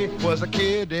gray. Was a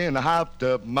kid in a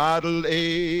hopped-up Model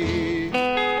A.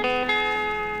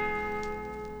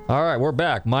 All right, we're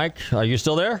back. Mike, are you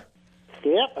still there?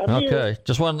 Yep, I'm here.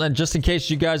 Okay. Just in case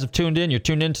you guys have tuned in, you're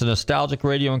tuned in to Nostalgic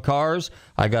Radio and Cars.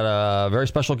 I got a very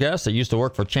special guest that used to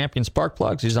work for Champion Spark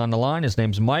Plugs. He's on the line. His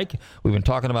name's Mike. We've been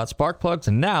talking about spark plugs,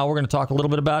 and now we're going to talk a little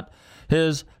bit about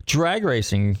his drag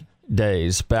racing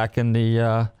days back in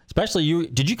the, especially you.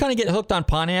 Did you kind of get hooked on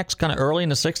Pontiacs kind of early in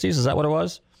the 60s? Is that what it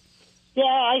was? Yeah,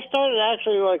 I started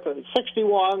actually like in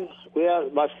 61.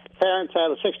 My parents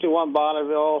had a 61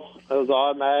 Bonneville. It was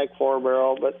automatic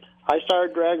 4-barrel, but I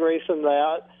started drag racing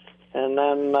that. And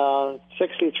then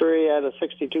 63, I had a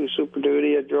 62 Super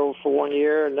Duty. I drove for 1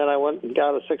 year, and then I went and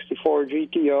got a 64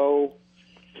 GTO.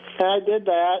 And I did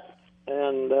that,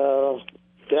 and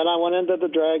then I went into the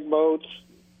drag boats.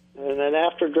 And then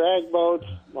after drag boats,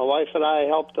 my wife and I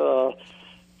helped a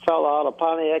fellow out of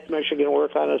Pontiac, Michigan,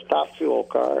 work on his top fuel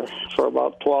car for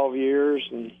about 12 years.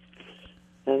 And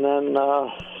then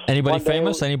anybody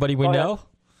famous? Anybody we know?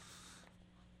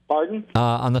 Pardon?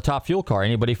 On the top fuel car,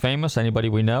 anybody famous? Anybody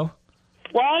we know?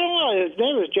 Well, I don't know. His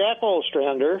name is Jack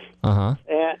Ostrander. Uh-huh.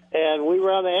 And we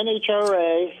ran the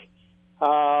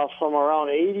NHRA from around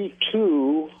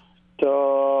 82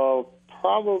 to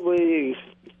probably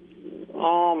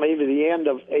maybe the end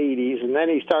of 80s, and then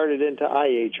he started into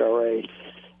IHRA.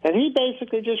 And he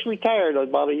basically just retired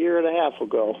about a year and a half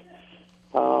ago.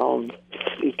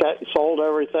 He sold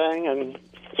everything, and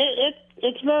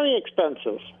it's very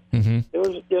expensive. Mm-hmm. It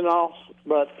was,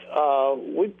 but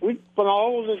we went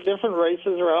all over the different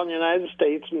races around the United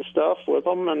States and stuff with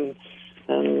them, and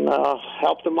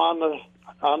helped them on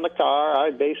the car. I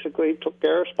basically took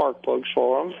care of spark plugs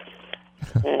for them.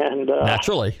 And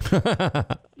naturally.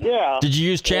 Yeah. Did you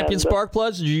use Champion spark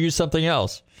plugs, or did you use something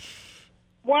else?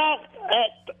 Well,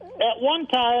 at one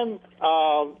time,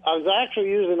 I was actually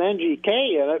using NGK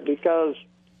in it because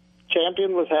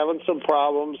Champion was having some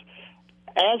problems.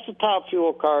 As the top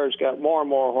fuel cars got more and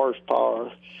more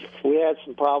horsepower, we had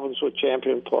some problems with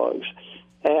Champion plugs.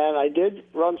 And I did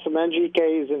run some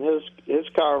NGKs in his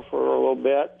car for a little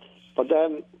bit, but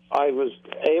then I was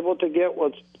able to get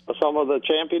with some of the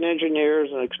Champion engineers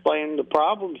and explain the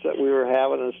problems that we were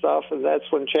having and stuff, and that's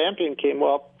when Champion came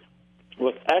up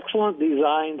with excellent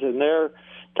designs in their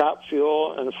top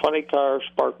fuel and funny car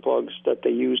spark plugs that they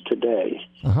use today.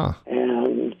 Uh-huh.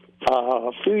 And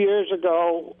a few years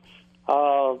ago,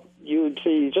 you would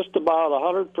see just about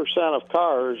 100% of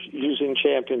cars using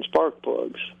Champion spark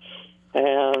plugs.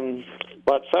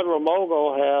 But Federal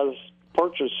Mogul has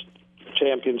purchased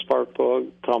Champion spark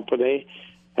plug company,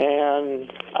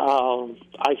 and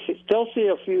I still see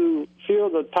a few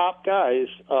of the top guys,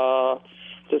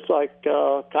 just like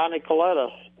Connie Coletta.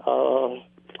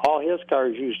 All his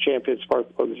cars use Champion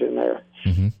spark plugs in there,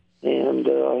 mm-hmm. and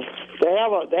they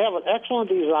have an excellent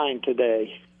design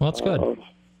today. Well, that's good.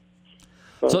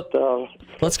 So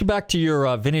let's get back to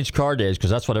your vintage car days, because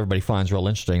that's what everybody finds real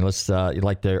interesting. Let's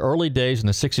like the early days in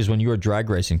the 60s when you were drag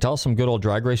racing. Tell us some good old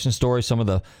drag racing stories, some of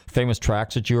the famous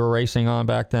tracks that you were racing on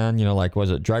back then. Like,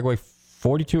 was it Dragway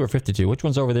 42 or 52? Which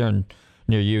one's over there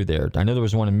near you there? I know there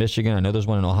was one in Michigan, I know there's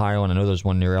one in Ohio, and I know there's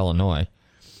one near Illinois.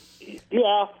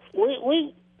 Yeah,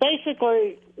 we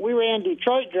basically ran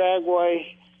Detroit Dragway,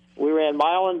 we ran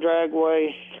Milan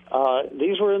Dragway.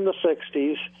 These were in the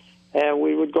 60s. And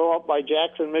we would go up by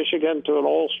Jackson, Michigan to an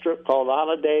old strip called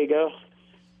Onondaga.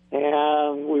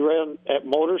 And we ran at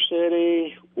Motor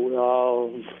City,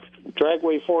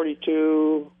 Dragway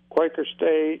 42, Quaker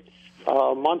State,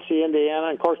 Muncie, Indiana.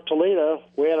 And, of course, Toledo,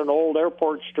 we had an old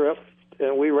airport strip,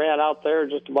 and we ran out there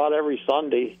just about every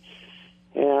Sunday.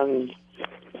 And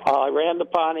I ran the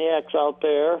Pontiacs out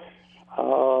there.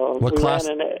 What class?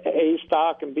 Ran an A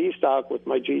stock and B stock with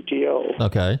my GTO.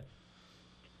 Okay.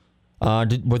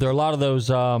 Were there a lot of those?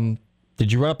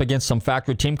 Did you run up against some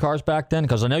factory team cars back then?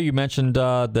 Because I know you mentioned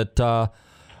that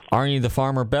Arnie the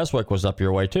Farmer Beswick was up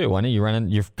your way too, wasn't he? Well,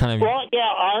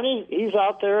 yeah, Arnie, he's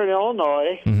out there in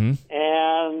Illinois, mm-hmm.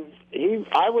 and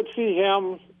I would see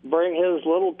him bring his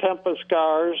little Tempest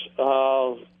cars,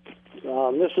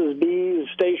 Mrs. B's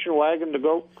station wagon to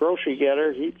go grocery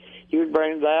getter. He would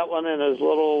bring that one in his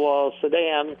little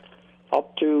sedan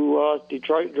up to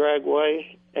Detroit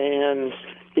Dragway, and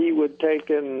he would take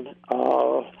and,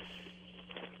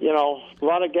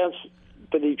 run against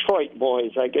the Detroit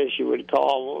boys, I guess you would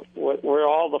call them, where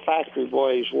all the factory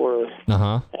boys were.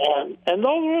 Uh-huh. And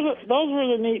those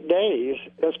were the neat days,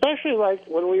 especially like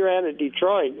when we ran at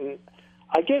Detroit. And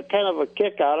I get kind of a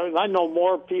kick out of it, and I know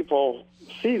more people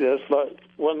see this, but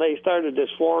when they started this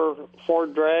four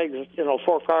drags,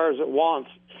 4 cars at once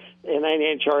in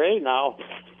NHRA now,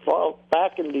 well,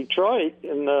 back in Detroit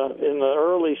in the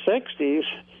early 60s,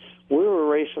 we were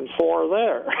racing 4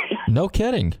 there. No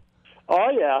kidding. Oh,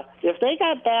 yeah. If they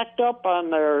got backed up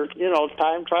on their,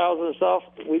 time trials and stuff,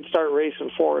 we'd start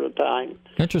racing 4 at a time.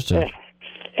 Interesting. It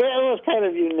was kind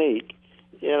of unique,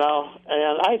 and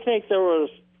I think there was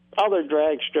other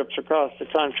drag strips across the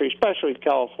country, especially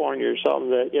California or something,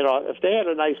 that, if they had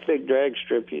a nice big drag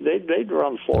strip, they'd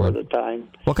run 4 at a time.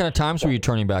 What kind of times were you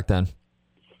turning back then?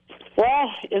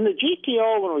 Well, in the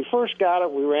GTO, when we first got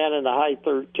it, we ran in the high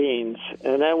 13s,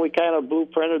 and then we kind of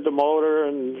blueprinted the motor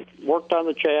and worked on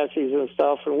the chassis and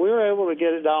stuff, and we were able to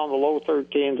get it down to low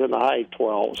 13s and the high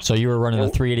 12s. So you were running a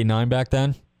 389 back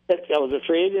then? It was a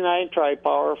 389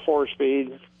 tri-power,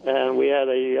 4-speed, and we had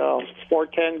a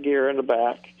 410 gear in the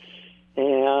back.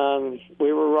 And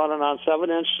we were running on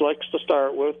 7-inch slicks to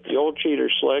start with, the old cheater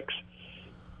slicks.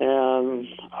 And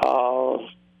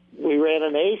we ran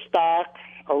an A-stock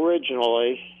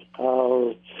originally.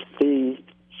 The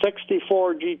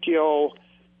 64 GTO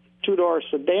two-door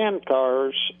sedan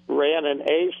cars ran in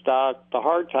A-stock. The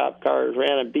hardtop cars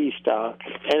ran in B-stock.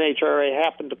 NHRA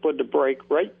happened to put the brake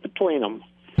right between them.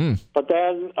 But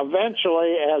then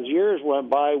eventually, as years went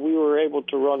by, we were able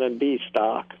to run in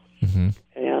B-stock. Mm-hmm.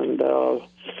 And so,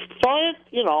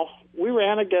 we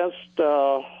ran against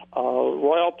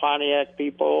Royal Pontiac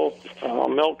people,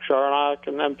 Milk Charnock,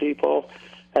 and them people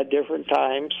at different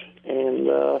times. And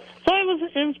so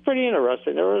it was pretty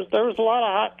interesting. There was a lot of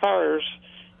hot cars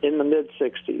in the mid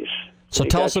 '60s. So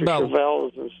tell us about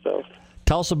Chevelles and stuff.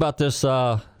 Tell us about this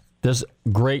this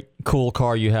great, cool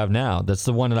car you have now. That's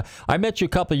the one that I met you a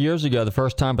couple of years ago, the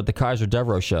first time at the Kaiser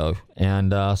Devereaux show,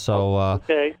 and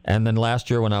okay. And then last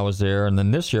year when I was there, and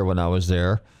then this year when I was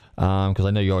there, because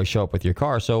I know you always show up with your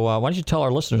car. So why don't you tell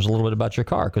our listeners a little bit about your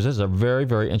car? Because this is a very,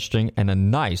 very interesting and a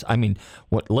nice. I mean,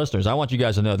 listeners, I want you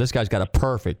guys to know this guy's got a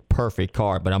perfect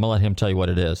car, but I'm gonna let him tell you what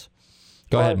it is.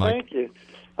 Go ahead, Mike. Thank you.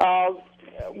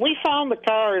 We found the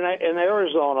car in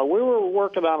Arizona. We were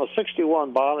working on a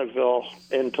 61 Bonneville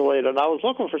in Toledo, and I was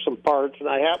looking for some parts, and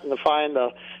I happened to find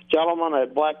a gentleman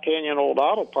at Black Canyon Old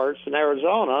Auto Parts in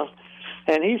Arizona,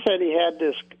 and he said he had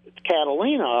this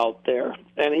Catalina out there,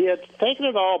 and he had taken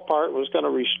it all apart, was going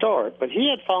to restore it, but he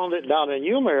had found it down in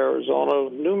Yuma, Arizona,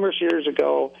 numerous years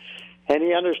ago, and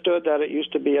he understood that it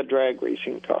used to be a drag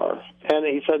racing car. And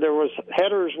he said there was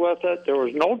headers with it, there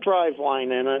was no drive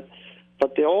line in it,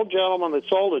 but the old gentleman that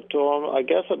sold it to him, I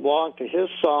guess it belonged to his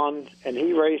son, and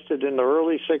he raced it in the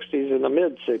early 60s and the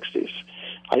mid-60s.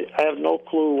 I have no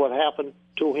clue what happened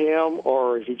to him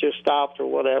or if he just stopped or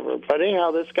whatever. But anyhow,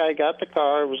 this guy got the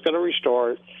car, was going to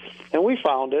restore it, and we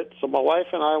found it. So my wife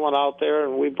and I went out there,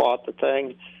 and we bought the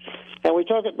thing. And we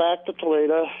took it back to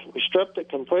Toledo. We stripped it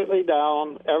completely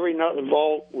down, every nut and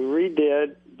bolt. We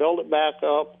redid, built it back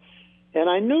up. And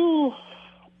I knew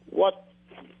what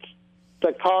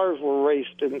the cars were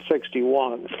raced in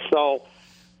 61. So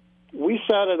we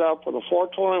set it up with a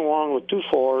 421 with 2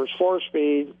 4s,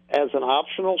 4-speed, as an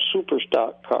optional super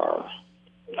stock car.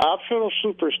 Optional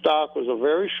super stock was a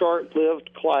very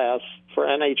short-lived class for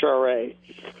NHRA.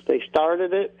 They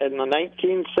started it in the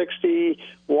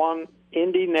 1961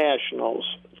 Indy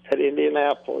Nationals at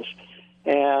Indianapolis.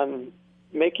 And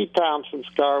Mickey Thompson's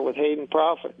car with Hayden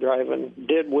Prophet driving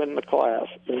did win the class.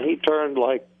 And he turned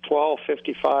like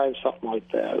 12:55, something like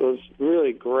that. It was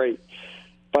really great.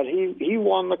 But he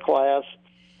won the class.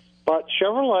 But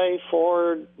Chevrolet,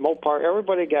 Ford, Mopar,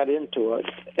 everybody got into it.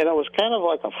 And it was kind of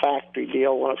like a factory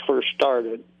deal when it first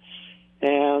started.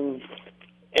 And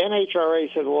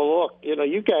NHRA said, well, look,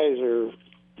 you guys are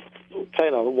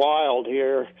kind of wild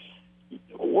here.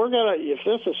 If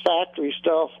this is factory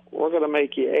stuff, we're going to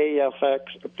make you AFX,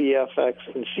 BFX,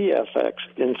 and CFX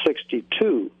in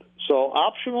 62. So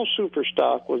optional super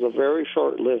stock was a very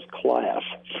short-lived class.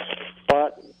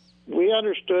 But we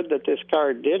understood that this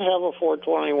car did have a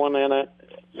 421 in it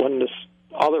when this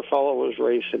other fellow was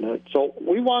racing it. So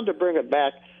we wanted to bring it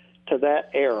back to that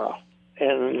era.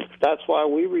 And that's why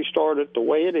we restored it the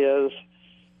way it is.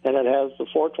 And it has the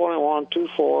 421, 2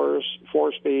 4s,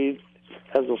 4-speed,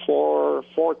 has a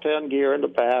 410 gear in the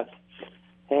back.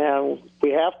 And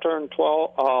we have turned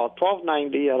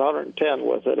 1290 at 110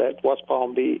 with it at West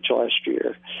Palm Beach last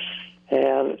year.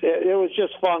 And it was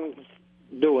just fun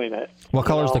doing it. What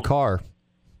color is the car?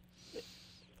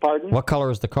 Pardon? What color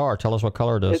is the car? Tell us what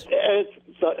color it is.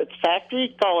 Its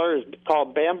factory color is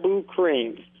called bamboo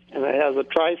cream, and it has a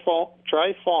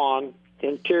tri-fawn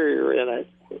interior in it.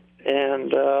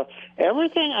 And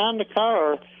everything on the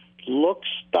car looks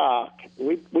stock.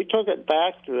 We took it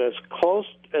back to as close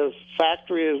as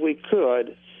factory as we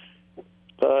could.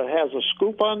 It has a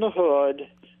scoop on the hood,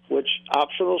 which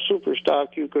optional super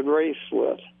stock you could race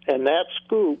with. And that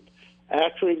scoop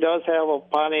actually does have a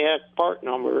Pontiac part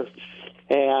number,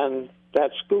 and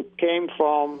that scoop came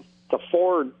from the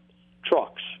Ford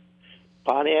trucks.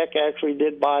 Pontiac actually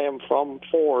did buy them from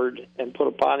Ford and put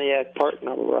a Pontiac part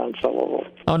number on some of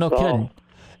them. Oh, no kidding.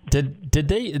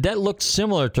 Did that look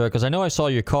similar to it? Because I know I saw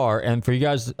your car, and for you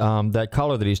guys, that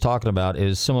color that he's talking about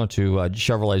is similar to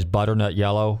Chevrolet's butternut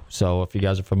yellow. So if you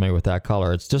guys are familiar with that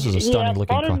color, this is a stunning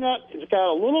looking car. Butternut has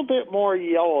got a little bit more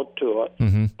yellow to it.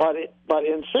 Mm-hmm. But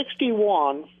in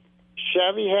 '61,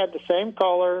 Chevy had the same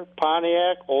color,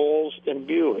 Pontiac, Olds, and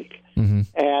Buick. Mm-hmm.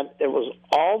 And it was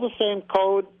all the same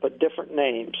code, but different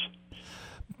names.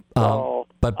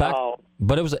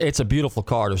 But it's a beautiful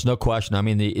car. There's no question. I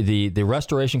mean, the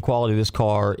restoration quality of this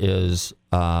car is,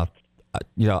 all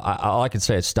I can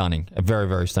say it's stunning. A very,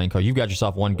 very stunning car. You've got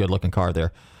yourself one good looking car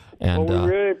there. And we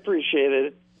really appreciate it.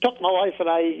 It took my wife and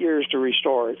I 8 years to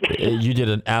restore it. You did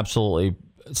an absolutely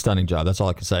stunning job. That's all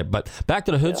I can say. But back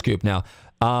to the hood scoop now.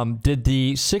 Did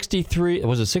the 63,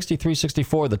 was it 63,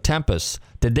 64, the Tempest,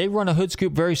 did they run a hood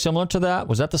scoop very similar to that?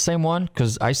 Was that the same one?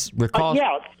 Because I recall...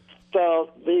 Yeah.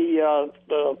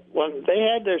 The when they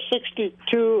had their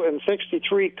 62 and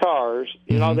 63 cars,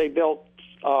 they built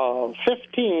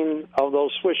 15 of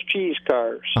those Swiss cheese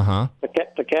cars. Uh-huh.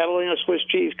 The Catalina Swiss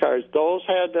cheese cars, those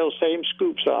had those same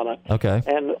scoops on it. Okay.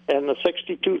 And the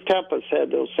 62 Tempest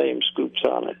had those same scoops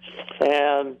on it.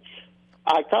 And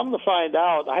I come to find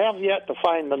out, I have yet to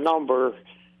find the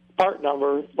part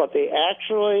number, but they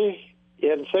actually,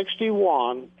 in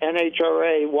 61,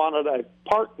 NHRA wanted a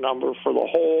part number for the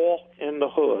hole in the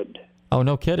hood. Oh,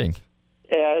 no kidding.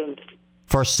 And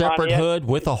for a separate hood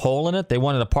with a hole in it? They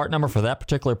wanted a part number for that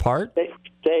particular part? They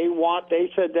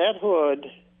said that hood,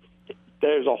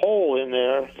 there's a hole in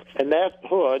there, and that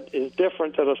hood is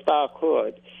different than a stock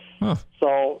hood. Huh.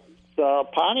 So the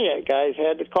Pontiac guys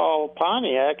had to call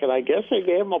Pontiac, and I guess they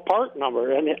gave them a part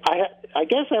number. And I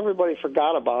guess everybody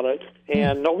forgot about it,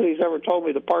 and nobody's ever told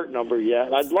me the part number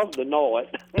yet. I'd love to know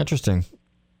it. Interesting.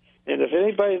 And if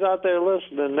anybody's out there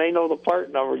listening, they know the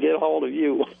part number, get a hold of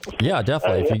you. Yeah,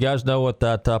 definitely. If you guys know what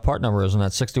that part number is on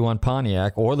that 61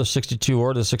 Pontiac or the 62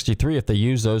 or the 63, if they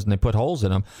use those and they put holes in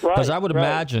them. Because I would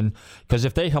imagine, because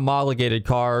if they homologated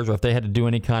cars or if they had to do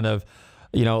any kind of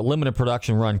limited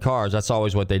production run cars, that's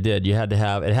always what they did. It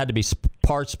had to be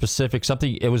part specific,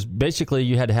 something. It was basically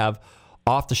you had to have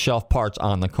off the shelf parts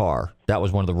on the car. That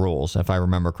was one of the rules, if I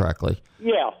remember correctly.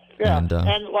 Yeah. And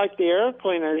like the air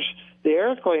cleaners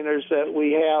that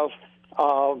we have,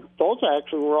 those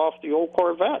actually were off the old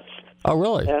Corvettes. Oh,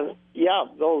 really? And yeah,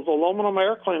 those aluminum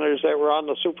air cleaners that were on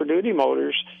the Super Duty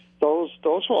motors, those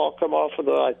will all come off of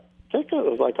I think it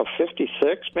was like a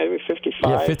 56, maybe 55.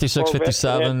 Yeah, 56, Corvette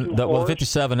 57. The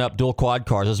 57 up dual quad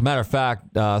cars. As a matter of fact,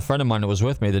 a friend of mine that was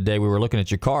with me the day we were looking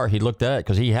at your car, he looked at it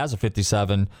because he has a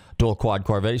 57 dual quad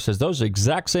Corvette. He says, those are the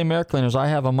exact same air cleaners I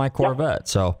have on my Corvette. Yep.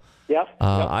 So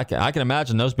I can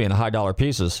imagine those being high dollar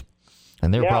pieces.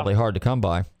 And they were probably hard to come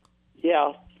by.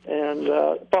 Yeah, and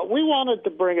but we wanted to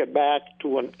bring it back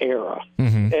to an era.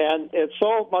 Mm-hmm. And it's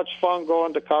so much fun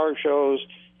going to car shows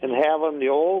and having the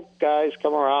old guys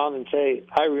come around and say,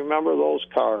 I remember those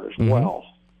cars well.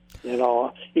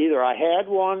 Either I had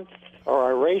one or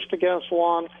I raced against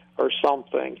one or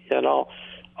something.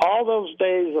 All those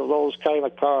days of those kind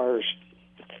of cars,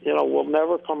 will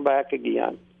never come back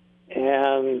again.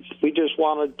 And we just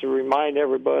wanted to remind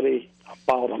everybody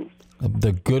about them.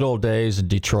 The good old days in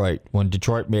Detroit, when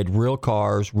Detroit made real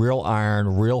cars, real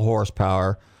iron, real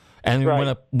horsepower. And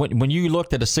when you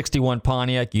looked at a 61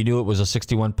 Pontiac, you knew it was a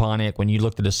 61 Pontiac. When you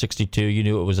looked at a 62, you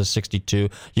knew it was a 62.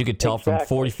 You could tell from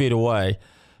 40 feet away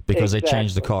because they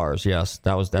changed the cars. Yes,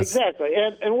 that's exactly.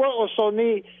 And what was so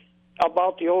neat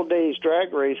about the old days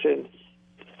drag racing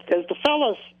is the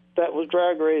fellas that was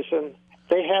drag racing,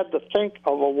 they had to think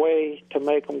of a way to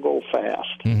make them go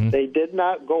fast. Mm-hmm. They did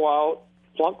not go out,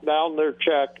 plunk down their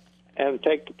check, and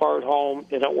take the part home,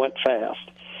 and it went fast.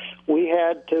 We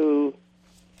had to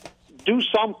do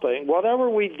something. Whatever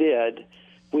we did,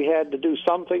 we had to do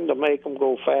something to make them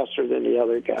go faster than the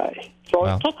other guy. So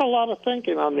It took a lot of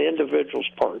thinking on the individual's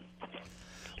part.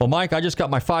 Well, Mike, I just got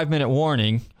my 5-minute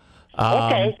warning.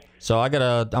 Okay. So I'm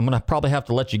gonna probably have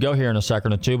to let you go here in a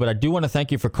second or two, but I do want to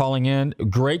thank you for calling in.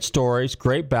 Great stories,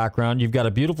 great background. You've got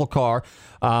a beautiful car.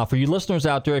 For you listeners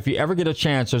out there, if you ever get a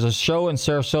chance, there's a show in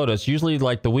Sarasota. It's usually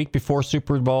like the week before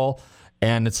Super Bowl,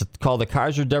 and it's called the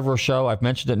Kaiser Devereux Show. I've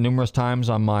mentioned it numerous times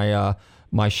on my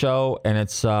show, and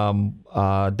it's down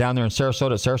there in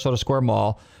Sarasota at Sarasota Square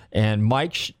Mall. And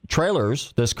Mike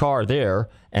trailers this car there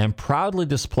and proudly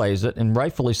displays it, and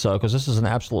rightfully so, because this is an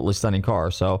absolutely stunning car.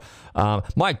 So,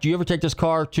 Mike, do you ever take this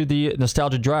car to the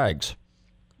Nostalgia Drags?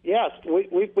 Yes,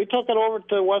 we took it over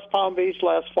to West Palm Beach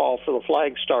last fall for the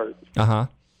flag start. Uh-huh.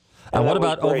 And what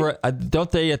about great. over don't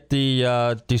they at the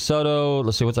DeSoto,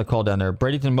 let's see, what's that called down there?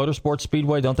 Bradenton Motorsports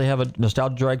Speedway, don't they have a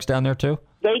Nostalgia Drags down there too?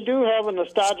 They do have a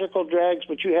nostalgical drags,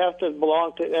 but you have to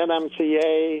belong to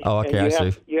NMCA. Oh, okay, and I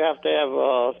see. You have to have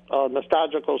a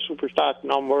nostalgical superstock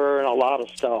number and a lot of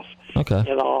stuff. Okay.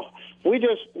 You know, we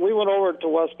went over to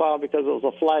West Palm because it was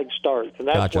a flag start, and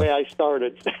that's Gotcha. the way I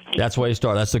started. That's the way you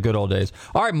start. That's the good old days.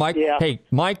 All right, Mike. Yeah. Hey,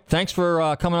 Mike, thanks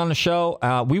for coming on the show.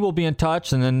 We will be in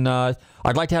touch, and then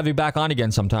I'd like to have you back on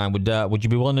again sometime. Would you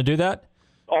be willing to do that?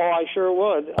 Oh, I sure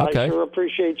would. Okay. I sure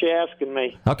appreciate you asking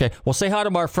me. Okay. Well, say hi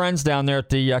to our friends down there at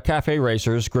the Cafe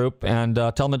Racers group, and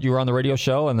tell them that you were on the radio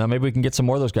show, and maybe we can get some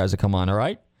more of those guys to come on, all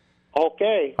right?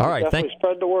 Okay. All right, Definitely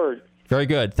spread the word. Very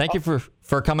good. Thank you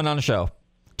for coming on the show.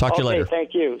 Talk to you later.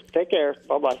 Thank you. Take care.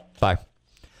 Bye-bye. Bye.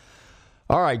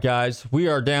 All right, guys, we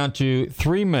are down to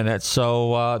 3 minutes.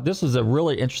 So this is a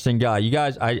really interesting guy. You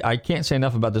guys, I can't say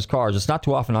enough about this car. It's not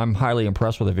too often I'm highly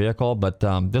impressed with a vehicle, but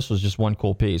this was just one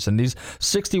cool piece. And these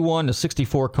 61 to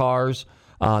 64 cars,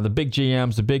 the big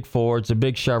GMs, the big Fords, the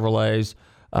big Chevrolets,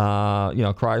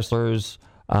 Chryslers,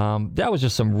 that was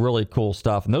just some really cool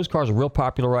stuff. And those cars are real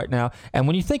popular right now. And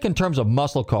when you think in terms of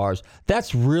muscle cars,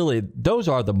 those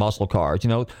are the muscle cars. You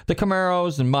know, the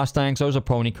Camaros and Mustangs, those are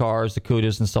pony cars, the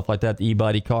Cudas and stuff like that, the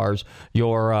E-body cars,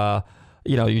 your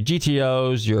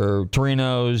GTOs, your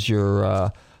Torinos,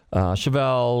 your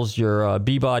Chevelles, your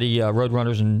B-body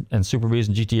Roadrunners and Super Bs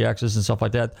and GTXs and stuff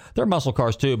like that. They're muscle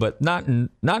cars too, but not in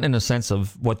the sense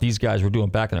of what these guys were doing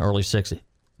back in the early 60s.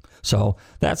 So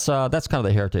that's kind of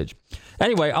the heritage.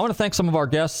 Anyway, I want to thank some of our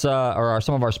guests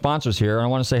some of our sponsors here. And I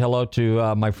want to say hello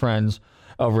to my friends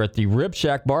over at the Rib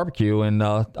Shack Barbecue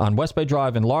on West Bay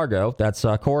Drive in Largo. That's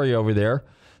Corey over there.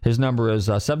 His number is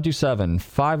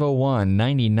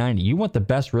 727-501-9090. You want the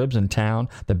best ribs in town,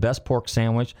 the best pork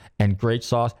sandwich, and great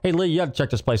sauce. Hey, Lee, you got to check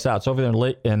this place out. It's over there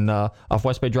off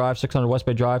West Bay Drive, 600 West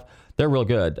Bay Drive. They're real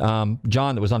good.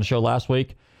 John, that was on the show last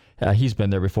week, he's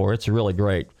been there before. It's really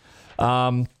great.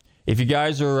 If you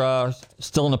guys are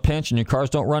still in a pinch and your cars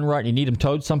don't run right and you need them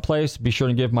towed someplace, be sure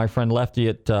to give my friend Lefty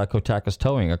at Kotakis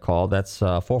Towing a call. That's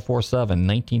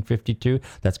 447-1952.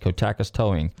 That's Kotakis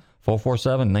Towing,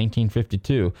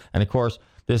 447-1952. And, of course,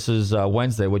 this is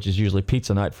Wednesday, which is usually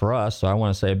pizza night for us, so I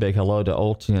want to say a big hello to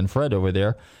Olty and Fred over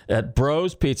there at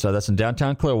Bros Pizza. That's in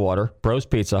downtown Clearwater. Bros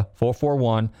Pizza,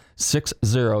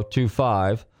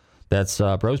 441-6025. That's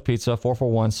Bros Pizza,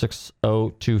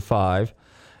 441-6025.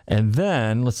 And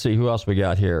then, let's see, who else we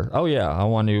got here? Oh, yeah, I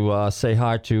want to say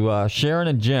hi to Sharon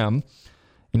and Jim.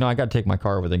 You know, I got to take my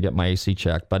car over there and get my AC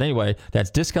checked. But anyway, that's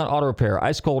Discount Auto Repair,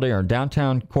 Ice Cold Air in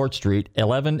downtown Court Street,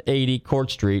 1180 Court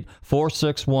Street,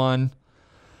 461-5727.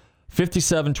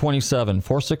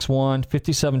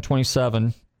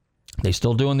 461-5727. They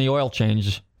still doing the oil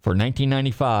change for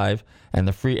 $19.95 and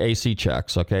the free AC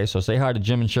checks, okay? So say hi to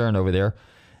Jim and Sharon over there.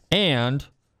 And...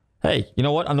 hey, you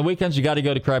know what? On the weekends, you got to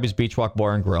go to Krabby's Beach Walk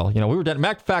Bar and Grill. You know, we were down.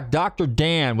 Matter of fact, Dr.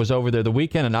 Dan was over there the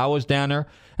weekend, and I was down there,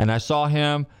 and I saw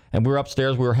him, and we were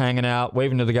upstairs. We were hanging out,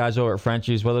 waving to the guys over at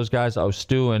Frenchie's. What are those guys? Oh,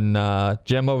 Stu and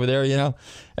Jim over there, you know?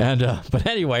 And but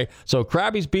anyway, so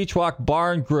Krabby's Beach Walk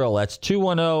Bar and Grill. That's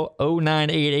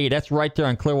 210-0988. That's right there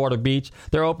on Clearwater Beach.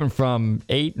 They're open from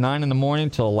 8, 9 in the morning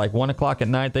till like 1 o'clock at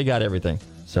night. They got everything.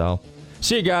 So,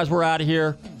 see you guys. We're out of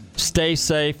here. Stay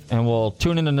safe, and we'll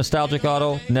tune in to Nostalgic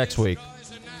Auto next week.